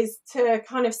looking at it is to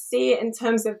kind of see it in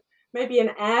terms of maybe an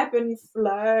ebb and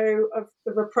flow of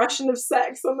the repression of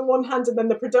sex on the one hand and then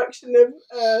the production of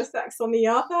sex on the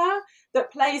other, that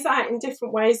plays out in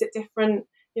different ways at different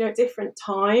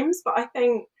times. But I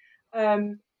think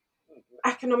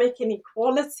economic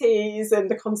inequalities and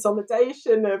the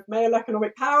consolidation of male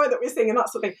economic power that we're seeing and that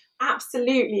sort of thing,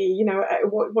 absolutely,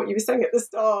 what you were saying at the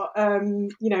start,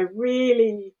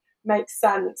 really makes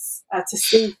sense to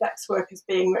see sex work as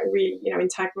being really,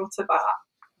 integral to that.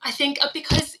 I think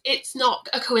because it's not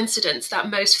a coincidence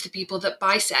that most of the people that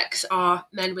buy sex are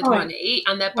men with money,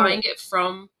 and they're buying it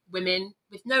from women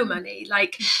with no money.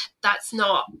 Like, that's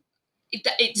not,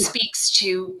 it speaks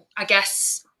to, I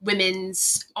guess,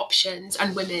 women's options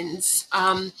and women's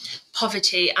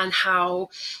poverty, and how,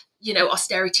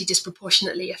 austerity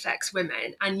disproportionately affects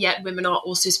women. And yet women are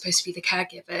also supposed to be the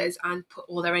caregivers and put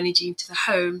all their energy into the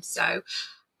home. So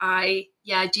I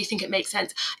do think it makes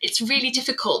sense. It's really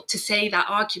difficult to say that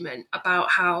argument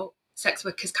about how sex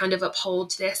workers kind of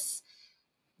uphold this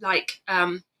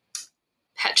heteronormative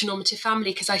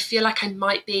family, because I feel like I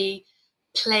might be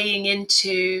playing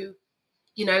into,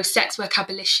 sex work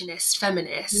abolitionist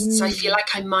feminists. I feel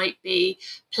like I might be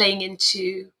playing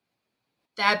into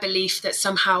their belief that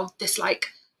somehow this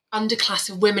underclass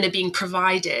of women are being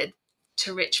provided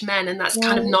to rich men, and that's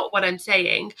kind of not what I'm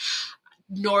saying.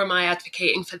 Nor am I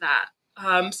advocating for that.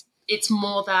 It's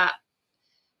more that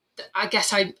I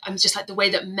guess I'm just like the way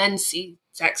that men see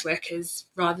sex workers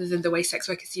rather than the way sex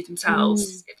workers see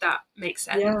themselves, if that makes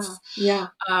sense. Yeah.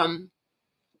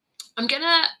 I'm going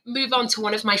to move on to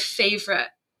one of my favourite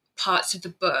parts of the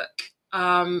book,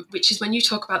 which is when you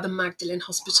talk about the Magdalene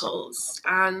hospitals.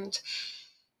 And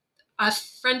a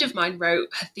friend of mine wrote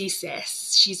her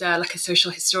thesis. She's a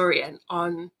social historian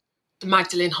on the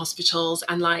Magdalene hospitals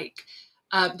and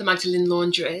the Magdalene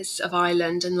laundries of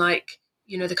Ireland, and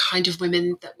the kind of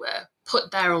women that were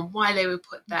put there and why they were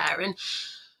put there. And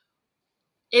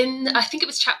in, I think it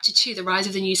was chapter 2, The Rise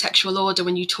of the New Sexual Order,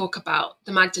 when you talk about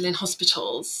the Magdalene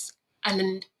hospitals, and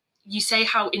then you say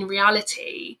how in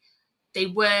reality they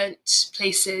weren't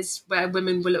places where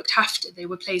women were looked after. They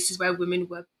were places where women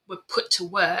were put to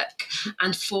work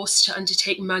and forced to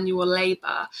undertake manual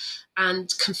labour,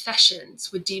 and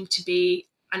confessions were deemed to be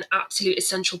an absolute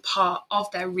essential part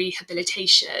of their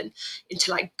rehabilitation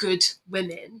into good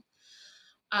women.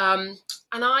 And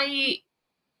I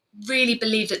really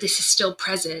believe that this is still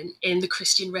present in the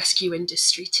Christian rescue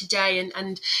industry today.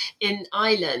 And in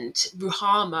Ireland,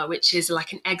 Ruhama, which is an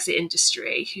exit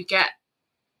industry, who get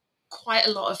quite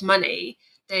a lot of money,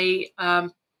 they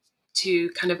to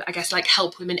kind of, I guess,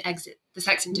 help women exit the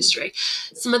sex industry.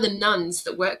 Some of the nuns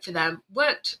that work for them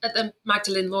worked at the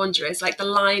Magdalene laundries. Like, the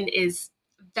line is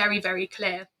very, very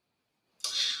clear.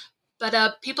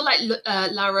 But people like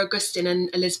Laura Augustin and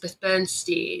Elizabeth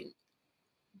Bernstein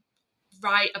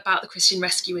write about the Christian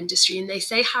rescue industry, and they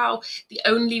say how the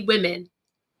only women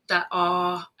that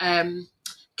are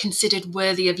considered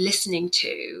worthy of listening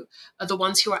to are the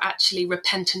ones who are actually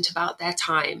repentant about their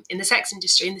time in the sex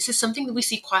industry. And this is something that we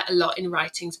see quite a lot in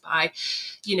writings by,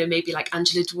 maybe like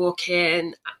Angela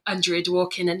Dworkin, Andrea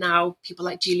Dworkin, and now people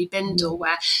like Julie Bindel,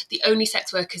 where the only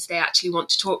sex workers they actually want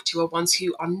to talk to are ones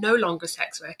who are no longer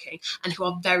sex working and who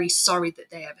are very sorry that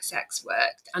they ever sex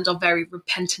worked and are very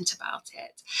repentant about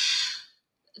it.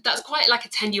 That's quite like a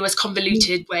tenuous,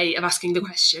 convoluted way of asking the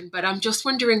question, but I'm just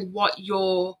wondering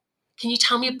can you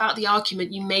tell me about the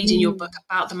argument you made in your book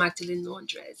about the Magdalene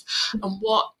laundries and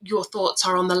what your thoughts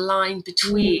are on the line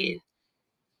between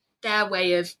their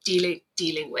way of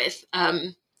dealing with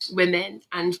women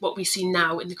and what we see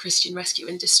now in the Christian rescue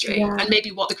industry, and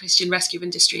maybe what the Christian rescue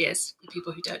industry is for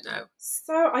people who don't know?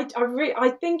 So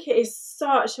I think it is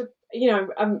such a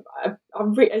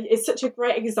it's such a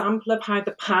great example of how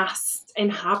the past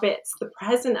inhabits the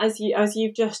present, as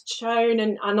you've just shown,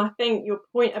 and I think your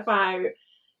point about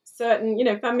certain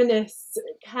feminists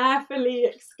carefully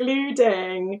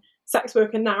excluding sex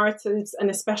worker narratives, and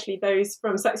especially those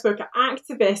from sex worker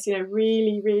activists,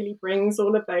 really, really brings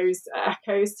all of those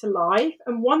echoes to life.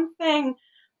 And one thing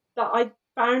that I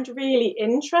found really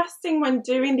interesting when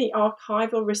doing the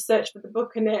archival research for the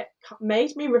book, and it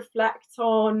made me reflect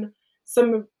on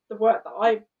some of the work that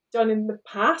I've done in the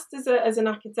past as an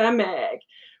academic,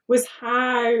 was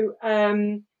how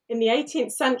in the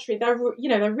 18th century there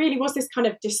really was this kind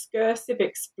of discursive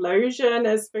explosion,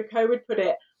 as Foucault would put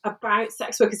it, about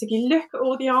sex workers. If you look at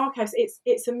all the archives,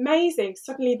 it's amazing.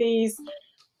 Suddenly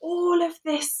all of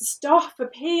this stuff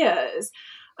appears.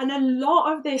 And a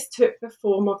lot of this took the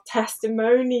form of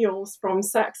testimonials from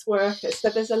sex workers. So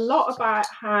there's a lot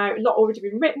already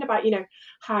been written about,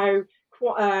 how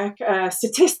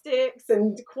statistics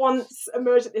and quants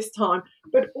emerge at this time,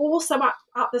 but also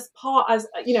at this part, as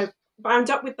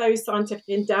bound up with those scientific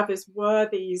endeavours, were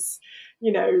these,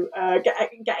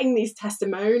 getting these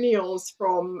testimonials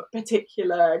from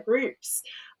particular groups,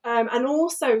 and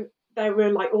also there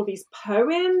were like all these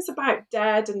poems about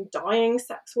dead and dying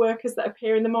sex workers that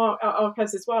appear in the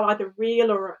archives as well, either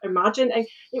real or imagined. And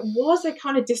it was a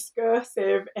kind of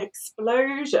discursive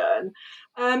explosion.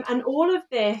 And all of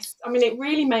this, it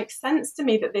really makes sense to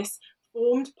me that this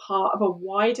formed part of a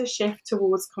wider shift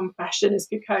towards confession, as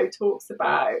Foucault talks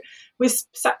about, with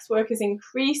sex workers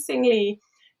increasingly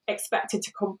expected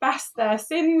to confess their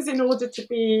sins in order to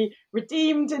be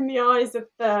redeemed in the eyes of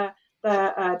the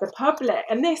public.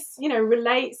 And this,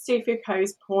 relates to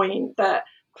Foucault's point that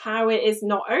power is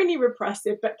not only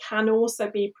repressive but can also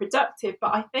be productive.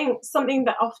 But I think something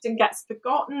that often gets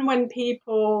forgotten when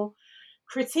people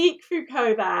critique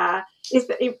Foucault there is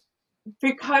that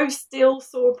Foucault still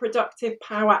saw productive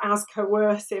power as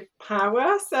coercive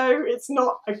power, so it's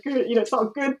not a good, it's not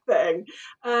a good thing.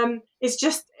 It's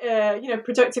just,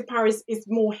 productive power is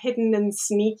more hidden and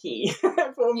sneaky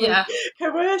form of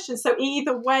coercion. So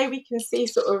either way, we can see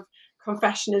sort of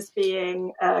confession as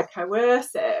being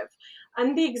coercive.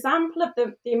 And the example of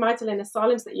the Magdalene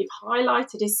asylums that you've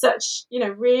highlighted is such,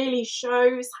 really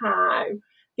shows how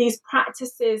these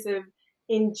practices of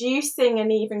inducing and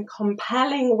even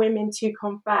compelling women to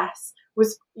confess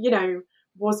was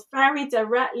very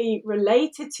directly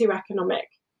related to economic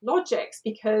logics,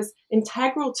 because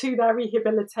integral to their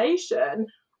rehabilitation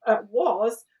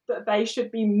was that they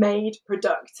should be made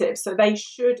productive. So they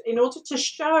should, in order to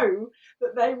show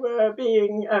that they were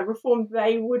being reformed,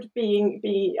 they would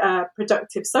be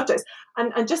productive subjects.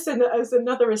 And just as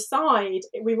another aside,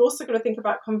 we've also got to think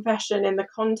about confession in the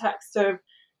context of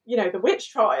the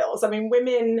witch trials.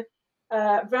 Women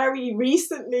very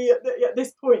recently at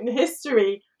this point in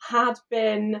history had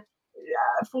been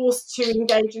forced to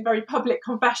engage in very public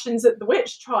confessions at the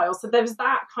witch trial. So there was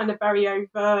that kind of very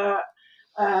overt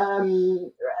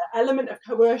element of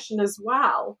coercion as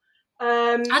well.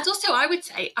 And also, I would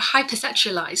say, a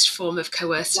hypersexualized form of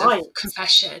coercive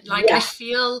confession. I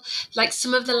feel like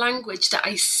some of the language that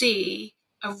I see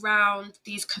around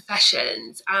these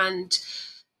confessions, and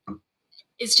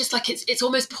it's just like it's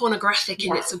almost pornographic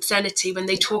in its obscenity when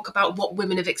they talk about what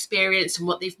women have experienced and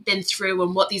what they've been through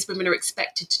and what these women are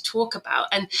expected to talk about.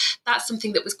 And that's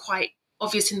something that was quite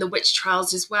obvious in the witch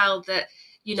trials as well, that,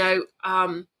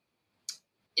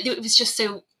 it was just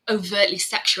so overtly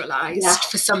sexualized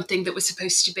for something that was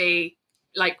supposed to be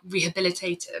like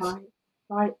rehabilitative.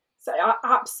 Right. So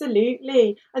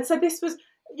absolutely. And so this was,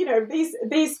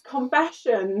 these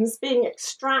confessions being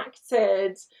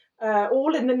extracted,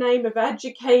 all in the name of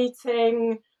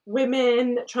educating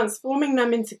women, transforming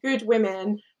them into good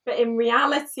women, but in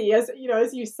reality, as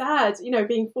you said,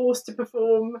 being forced to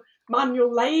perform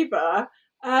manual labour,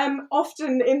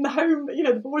 often in the home,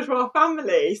 the bourgeois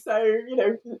family. So,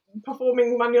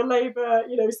 performing manual labour,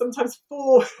 sometimes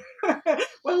for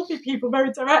wealthy people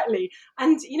very directly.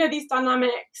 And, these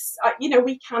dynamics,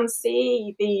 we can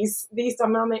see these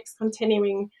dynamics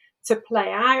continuing to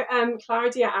play out.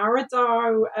 Claudia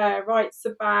Aradau writes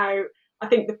about, I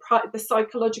think, the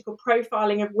psychological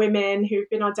profiling of women who've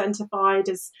been identified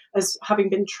as having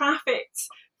been trafficked.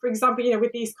 For example,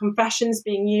 with these confessions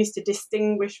being used to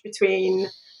distinguish between,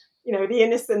 the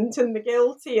innocent and the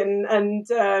guilty, and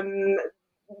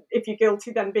if you're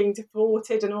guilty, then being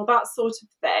deported and all that sort of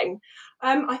thing.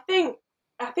 I think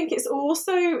it's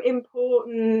also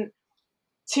important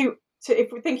to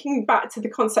if we're thinking back to the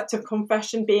concept of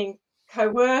confession being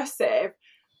coercive,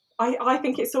 I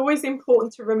think it's always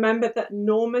important to remember that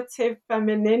normative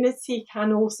femininity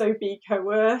can also be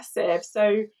coercive.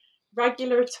 So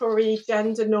regulatory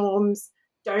gender norms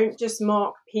don't just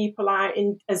mark people out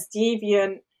as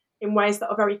deviant in ways that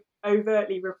are very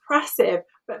overtly repressive,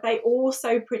 but they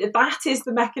also that is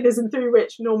the mechanism through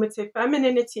which normative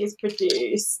femininity is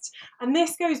produced. And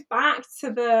this goes back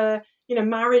to the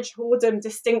marriage whoredom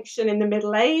distinction in the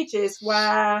Middle Ages,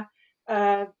 where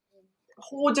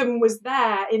whoredom was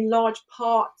there in large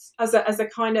part as a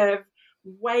kind of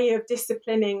way of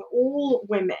disciplining all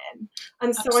women.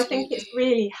 And so Absolutely. I think it's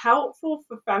really helpful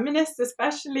for feminists,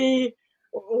 especially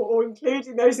or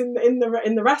including those in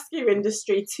the rescue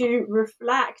industry, to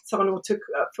reflect on, or to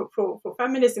for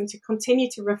feminism to continue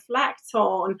to reflect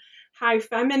on how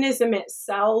feminism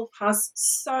itself has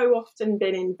so often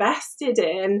been invested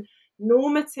in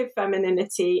normative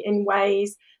femininity in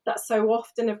ways that so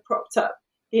often have propped up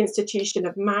the institution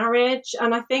of marriage.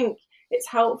 And I think it's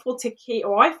helpful to keep,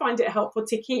 or I find it helpful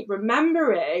to keep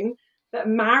remembering that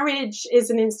marriage is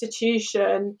an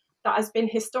institution that has been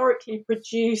historically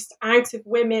produced out of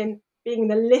women being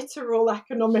the literal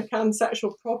economic and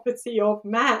sexual property of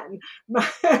men.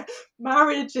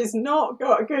 Marriage has not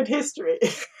got a good history.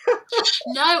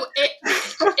 No,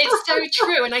 it's so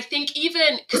true. And I think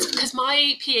even because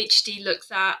my PhD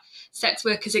looks at sex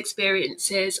workers'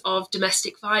 experiences of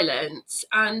domestic violence,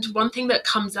 and one thing that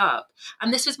comes up,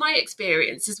 and this was my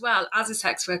experience as well as a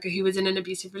sex worker who was in an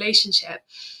abusive relationship,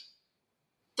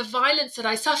 the violence that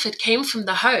I suffered came from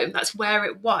the home. That's where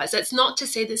it was. It's not to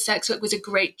say that sex work was a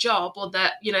great job or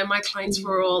that, my clients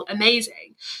were all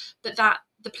amazing, but that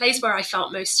the place where I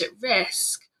felt most at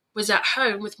risk was at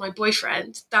home with my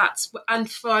boyfriend. And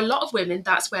for a lot of women,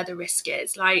 that's where the risk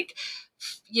is. Like,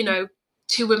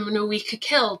 2 women a week are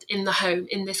killed in the home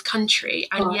in this country.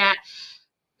 And yet,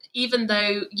 even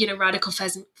though, radical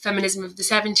feminism of the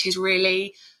 70s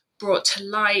really brought to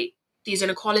light these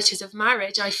inequalities of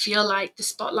marriage, I feel like the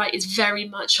spotlight is very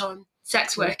much on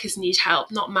sex workers need help,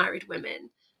 not married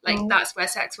women. Like that's where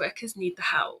sex workers need the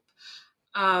help.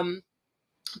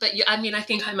 But I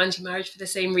think I'm anti-marriage for the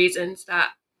same reasons that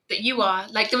you are.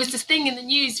 Like, there was this thing in the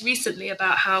news recently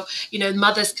about how,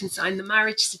 mothers can sign the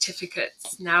marriage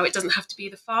certificates now. It doesn't have to be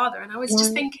the father. And I was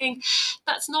just thinking,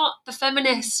 that's not the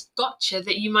feminist gotcha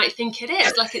that you might think it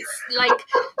is. Like, it's like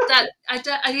that.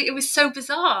 It was so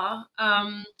bizarre.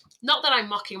 Not that I'm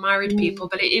mocking married people,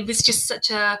 but it was just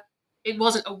it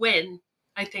wasn't a win,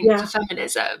 I think, for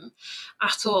feminism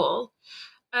at all.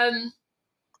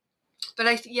 But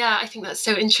I think that's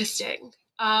so interesting.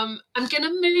 I'm going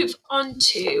to move on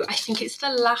to, I think it's the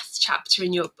last chapter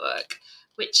in your book,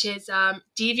 which is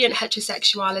Deviant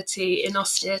Heterosexuality in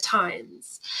Austere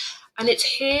Times. And it's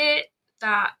here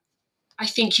that I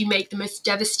think you make the most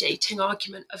devastating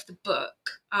argument of the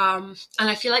book. And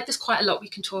I feel like there's quite a lot we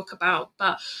can talk about,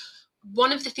 but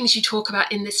one of the things you talk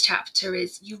about in this chapter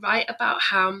is you write about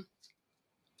how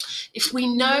if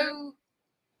we know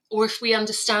or if we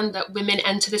understand that women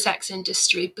enter the sex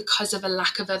industry because of a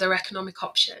lack of other economic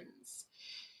options,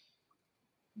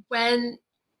 when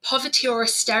poverty or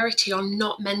austerity are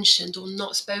not mentioned or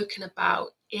not spoken about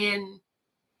in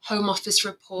Home Office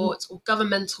reports or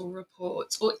governmental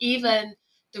reports, or even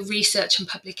the research and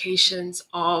publications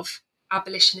of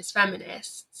abolitionist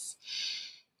feminists,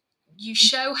 you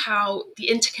show how the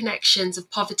interconnections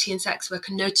of poverty and sex work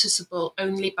are noticeable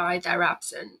only by their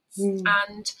absence.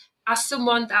 And as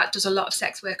someone that does a lot of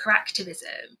sex worker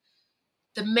activism,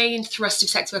 the main thrust of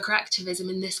sex worker activism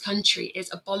in this country is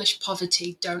abolish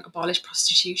poverty, don't abolish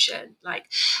prostitution.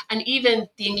 And even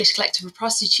the English Collective of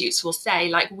Prostitutes will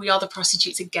say, we are the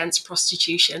prostitutes against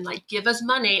prostitution. Give us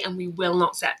money and we will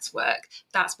not sex work.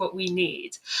 That's what we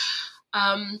need.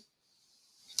 And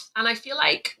I feel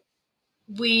like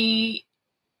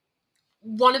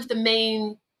one of the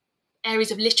main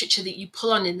areas of literature that you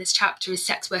pull on in this chapter is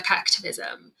sex work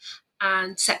activism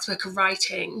and sex worker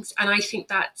writings. And I think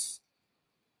that's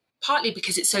partly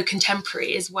because it's so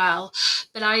contemporary as well.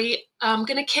 But I am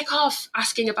going to kick off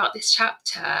asking about this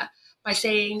chapter by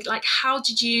saying, how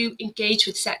did you engage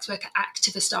with sex worker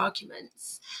activist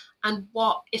arguments? And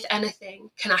what, if anything,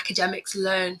 can academics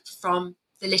learn from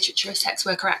the literature of sex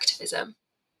worker activism?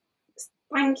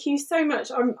 Thank you so much.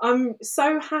 I'm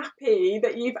so happy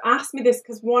that you've asked me this,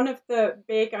 because one of the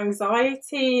big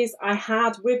anxieties I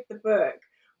had with the book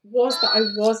was that I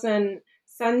wasn't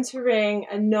centering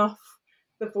enough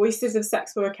the voices of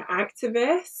sex worker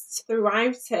activists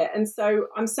throughout it. And so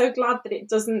I'm so glad that it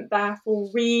doesn't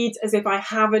therefore read as if I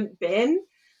haven't been,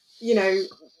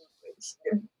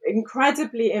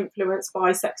 incredibly influenced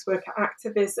by sex worker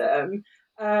activism.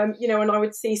 And I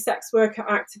would see sex worker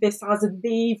activists as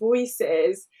the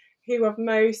voices who have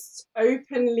most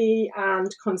openly and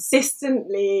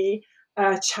consistently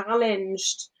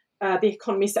challenged the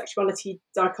economy-sexuality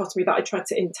dichotomy that I tried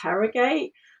to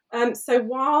interrogate. So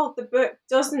while the book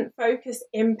doesn't focus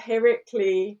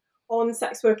empirically on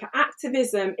sex worker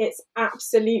activism, it's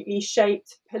absolutely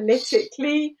shaped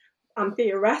politically and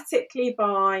theoretically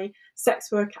by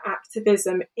sex worker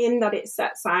activism, in that it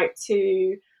sets out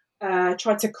to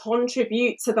try to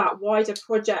contribute to that wider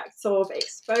project of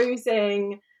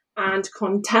exposing and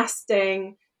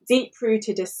contesting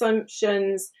deep-rooted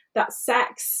assumptions that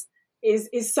sex is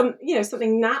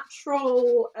something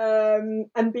natural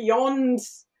and beyond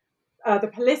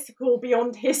the political,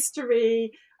 beyond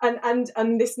history,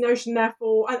 and this notion,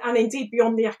 therefore, and indeed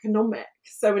beyond the economic.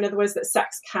 So, in other words, that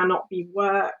sex cannot be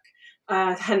work.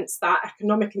 Hence, that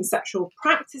economic and sexual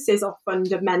practices are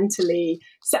fundamentally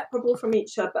separable from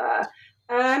each other.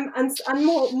 And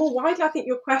more widely, I think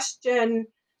your question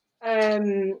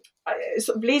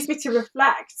sort of leads me to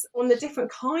reflect on the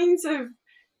different kinds of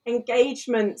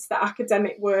engagements that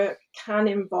academic work can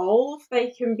involve. They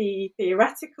can be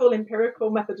theoretical, empirical,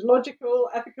 methodological,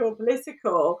 ethical,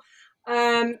 political.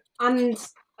 I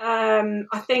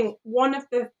think one of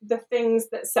the things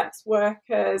that sex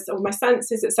workers, or my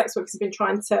sense is that sex workers have been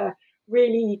trying to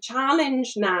really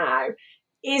challenge now,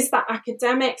 is that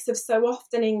academics have so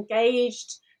often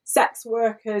engaged sex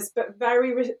workers, but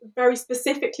very, very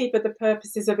specifically for the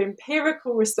purposes of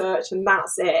empirical research, and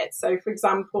that's it. So, for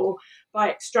example, by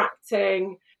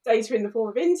extracting data in the form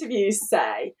of interviews,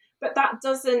 say, but that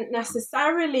doesn't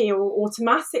necessarily or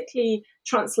automatically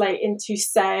translate into,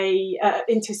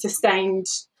 into sustained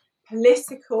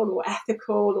political or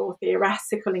ethical or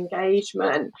theoretical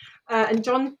engagement. And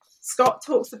John Scott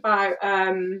talks about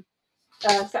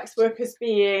sex workers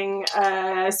being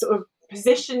sort of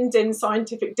positioned in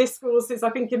scientific discourses,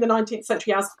 I think in the 19th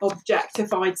century, as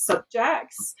objectified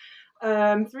subjects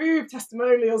through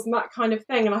testimonials and that kind of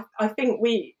thing. And I think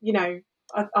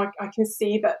I can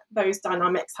see that those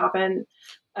dynamics haven't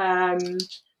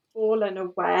fallen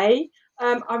away.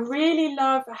 I really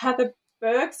love Heather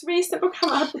Berg's recent book. I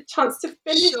haven't had the chance to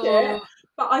finish it,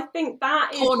 but I think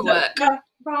that is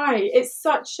right. It's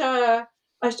such a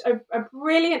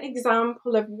brilliant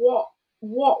example of what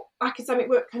academic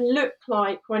work can look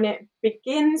like when it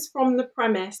begins from the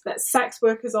premise that sex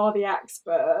workers are the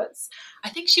experts. I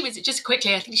think she was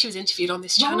interviewed on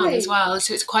this channel as well,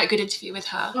 so it's quite a good interview with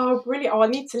her. Oh, brilliant. I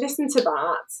need to listen to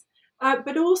that.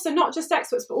 But also not just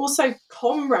experts, but also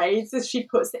comrades, as she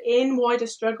puts it, in wider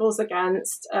struggles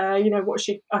against, what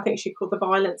I think she called the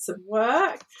violence of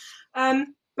work.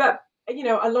 But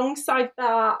alongside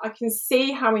that, I can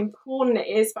see how important it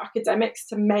is for academics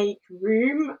to make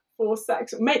room for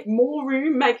sex, make more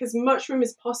room, make as much room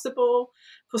as possible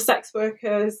for sex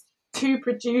workers to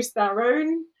produce their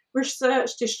own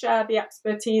research, to share the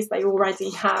expertise they already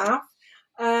have.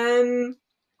 That's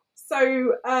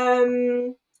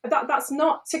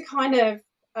not to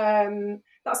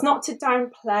that's not to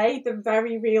downplay the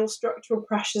very real structural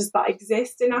pressures that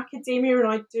exist in academia, and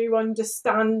I do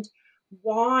understand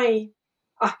why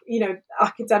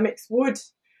academics would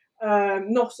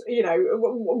not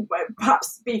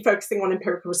perhaps be focusing on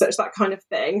empirical research, that kind of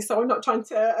thing. So I'm not trying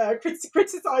to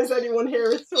criticize anyone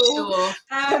here at all. Sure.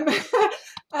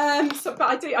 But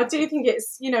I do think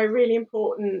it's really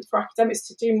important for academics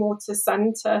to do more to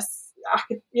centre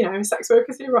sex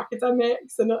workers who are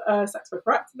academics and sex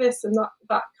worker activists and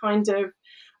that kind of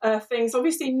things,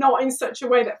 obviously not in such a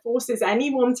way that forces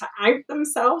anyone to out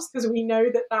themselves, because we know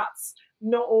that that's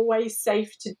not always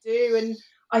safe to do. And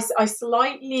I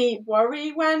slightly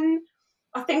worry when,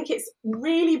 I think it's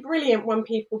really brilliant when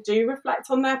people do reflect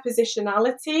on their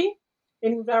positionality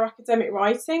in their academic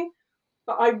writing,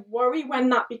 but I worry when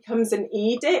that becomes an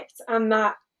edict, and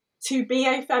that to be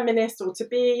a feminist or to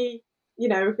be, you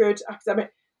know, a good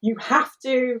academic, you have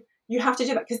to do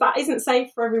that, because that isn't safe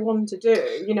for everyone to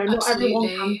do. You know, not everyone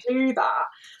can do that.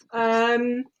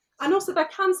 And also there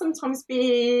can sometimes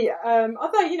be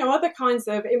other kinds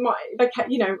of, it might, like,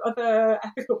 you know, other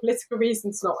ethical, political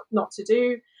reasons not to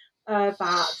do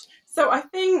that. So I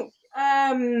think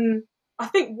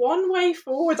one way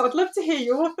forward, I'd love to hear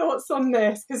your thoughts on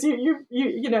this, because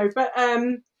you know, but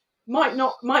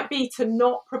might be to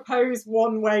not propose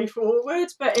one way forward,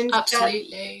 but instead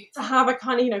to have a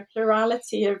kind of, you know,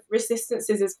 plurality of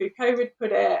resistances, as Foucault would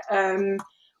put it.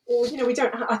 Or, you know, we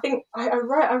don't. I think I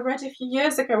read a few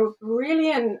years ago a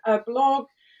brilliant blog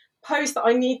post that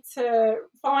I need to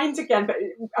find again, but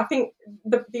I think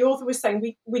the author was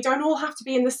saying we don't all have to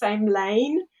be in the same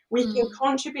lane. We can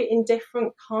contribute in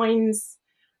different kinds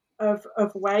of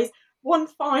ways. One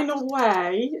final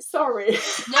way, sorry.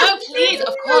 No, please,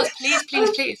 of course,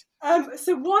 please.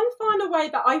 So one final way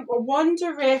that I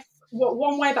wonder if,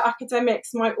 one way that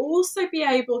academics might also be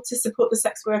able to support the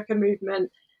sex worker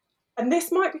movement, and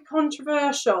this might be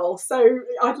controversial, so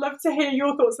I'd love to hear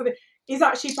your thoughts on it, is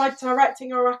actually by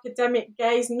directing our academic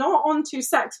gaze not onto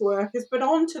sex workers, but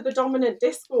onto the dominant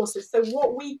discourses. So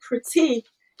what we critique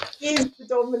is the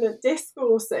dominant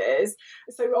discourses.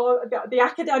 So the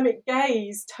academic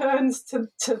gaze turns to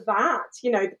that,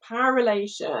 you know, the power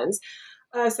relations.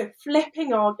 So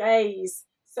flipping our gaze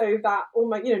so that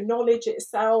almost, you know, knowledge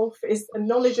itself is,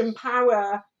 knowledge and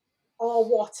power are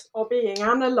what are being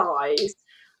analysed.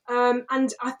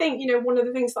 And I think, you know, one of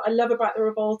the things that I love about The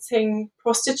Revolting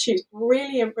Prostitute,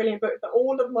 brilliant book that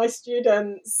all of my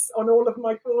students on all of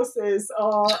my courses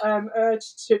are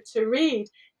urged to read,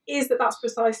 is that that's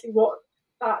precisely what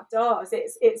that does.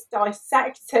 It's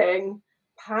dissecting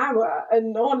power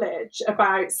and knowledge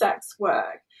about sex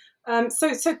work. So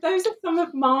those are some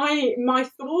of my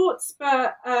thoughts,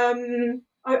 but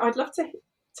I'd love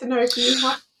to know if you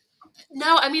have.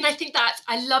 No, I mean, I think that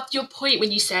I loved your point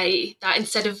when you say that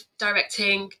instead of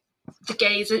directing the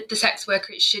gaze at the sex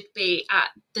worker, it should be at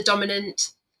the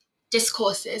dominant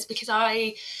discourses, because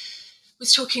I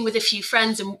was talking with a few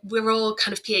friends, and we're all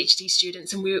kind of PhD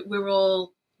students, and we've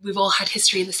all had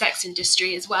history in the sex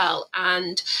industry as well.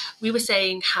 And we were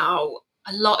saying how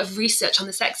a lot of research on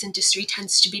the sex industry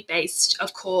tends to be based,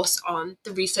 of course, on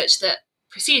the research that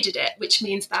preceded it, which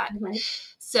means that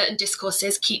certain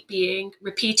discourses keep being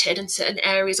repeated and certain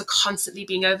areas are constantly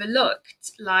being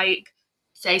overlooked, like,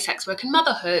 say, sex work and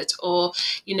motherhood, or,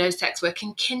 you know, sex work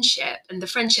and kinship and the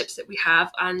friendships that we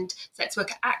have, and sex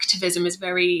worker activism is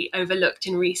very overlooked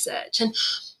in research. And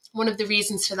one of the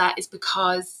reasons for that is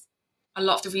because a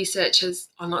lot of the researchers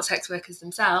are not sex workers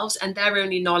themselves, and their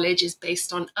only knowledge is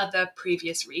based on other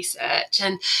previous research.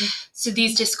 And so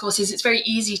these discourses, it's very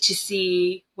easy to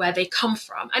see where they come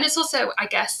from. And it's also, I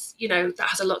guess, you know, that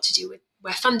has a lot to do with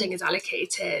where funding is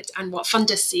allocated and what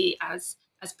funders see as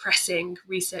pressing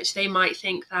research. They might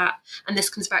think that, and this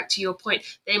comes back to your point,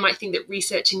 they might think that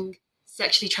researching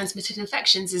sexually transmitted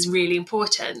infections is really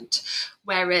important,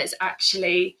 whereas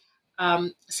actually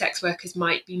sex workers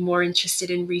might be more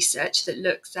interested in research that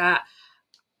looks at,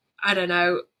 I don't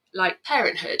know, like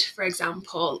parenthood, for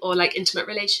example, or like intimate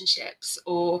relationships,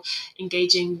 or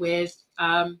engaging with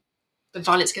the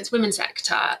violence against women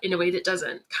sector in a way that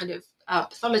doesn't kind of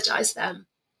pathologize them.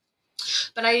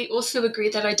 But I also agree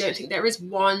that I don't think there is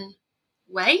one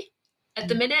way at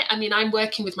the minute. I mean, I'm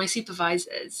working with my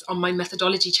supervisors on my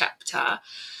methodology chapter,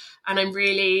 and I'm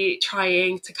really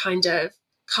trying to kind of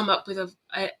come up with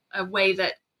a way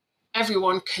that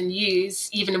everyone can use,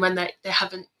 even when they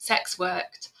haven't sex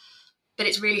worked. But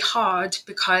it's really hard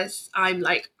because I'm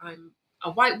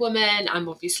a white woman, I'm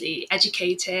obviously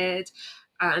educated,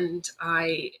 and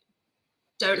I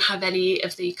don't have any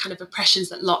of the kind of oppressions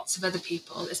that lots of other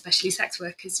people, especially sex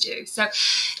workers, do. So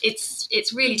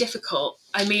it's really difficult.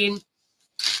 I mean,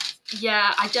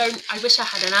 yeah, I wish I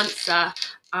had an answer.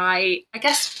 I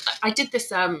guess I did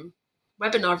this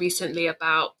webinar recently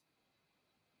about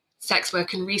sex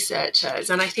work and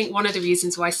researchers, and I think one of the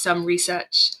reasons why some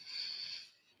research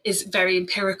is very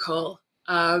empirical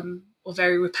or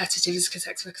very repetitive is because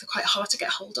sex workers are quite hard to get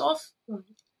hold of.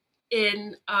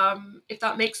 In if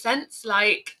that makes sense,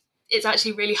 like, it's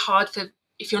actually really hard for,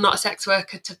 if you're not a sex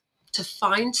worker, to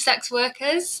find sex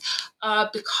workers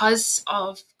because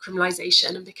of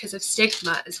criminalization and because of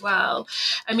stigma as well.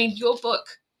 I mean, your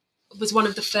book was one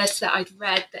of the first that I'd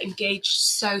read that engaged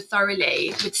so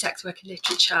thoroughly with sex worker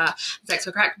literature, sex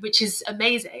worker act, which is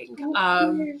amazing.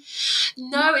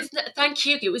 No, thank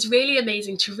you. It was really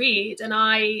amazing to read, and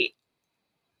I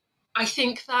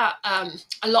think that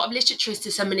a lot of literature is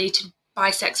disseminated by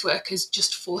sex workers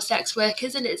just for sex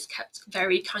workers, and it's kept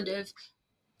very kind of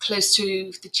close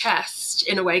to the chest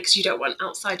in a way, because you don't want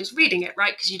outsiders reading it,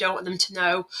 right? Because you don't want them to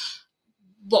know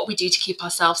what we do to keep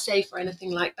ourselves safe or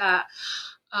anything like that.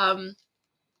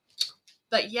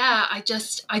 But yeah, I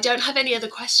don't have any other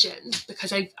questions,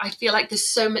 because I feel like there's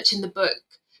so much in the book.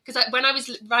 Because when I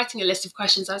was writing a list of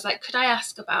questions, I was like, could I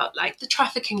ask about like the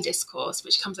trafficking discourse,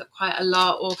 which comes up quite a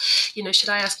lot, or, you know, should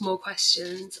I ask more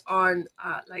questions on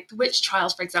like the witch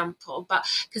trials, for example? But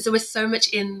because there was so much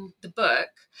in the book.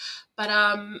 But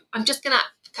I'm just gonna,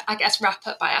 I guess, wrap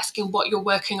up by asking what you're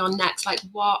working on next, like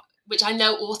what, which I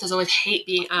know authors always hate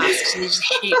being asked, and they just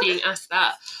hate being asked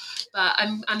that. But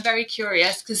I'm very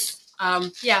curious, because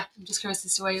I'm just curious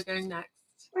as to where you're going next.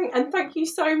 And thank you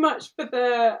so much for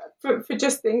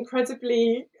just the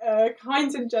incredibly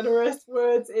kind and generous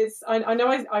words. It's I know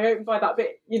I open by that, but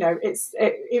you know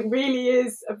it really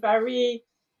is a very,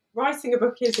 writing a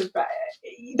book is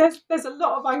there's a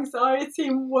lot of anxiety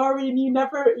and worry, and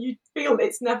you feel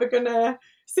it's never gonna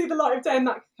see the light of day and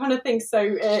that kind of thing. So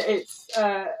it's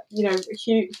I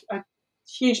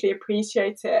hugely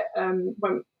appreciate it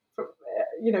when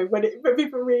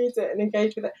people read it and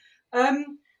engage with it.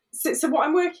 So what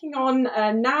I'm working on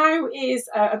now is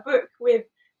a book with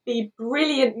the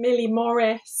brilliant Millie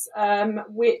Morris,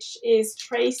 which is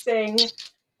tracing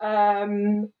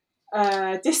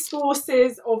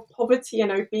discourses of poverty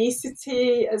and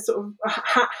obesity, as sort of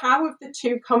how have the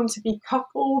two come to be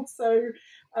coupled. So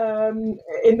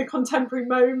in the contemporary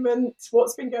moment,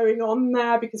 what's been going on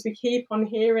there, because we keep on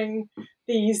hearing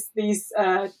these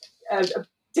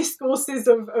discourses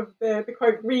of the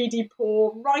quote greedy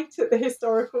poor right at the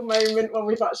historical moment when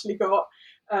we've actually got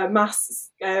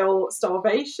mass scale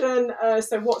starvation.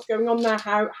 So what's going on there?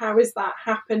 How has that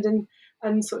happened?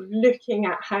 And sort of looking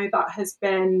at how that has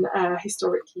been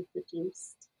historically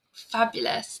produced.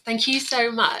 Fabulous. Thank you so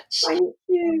much. Thank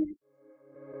you.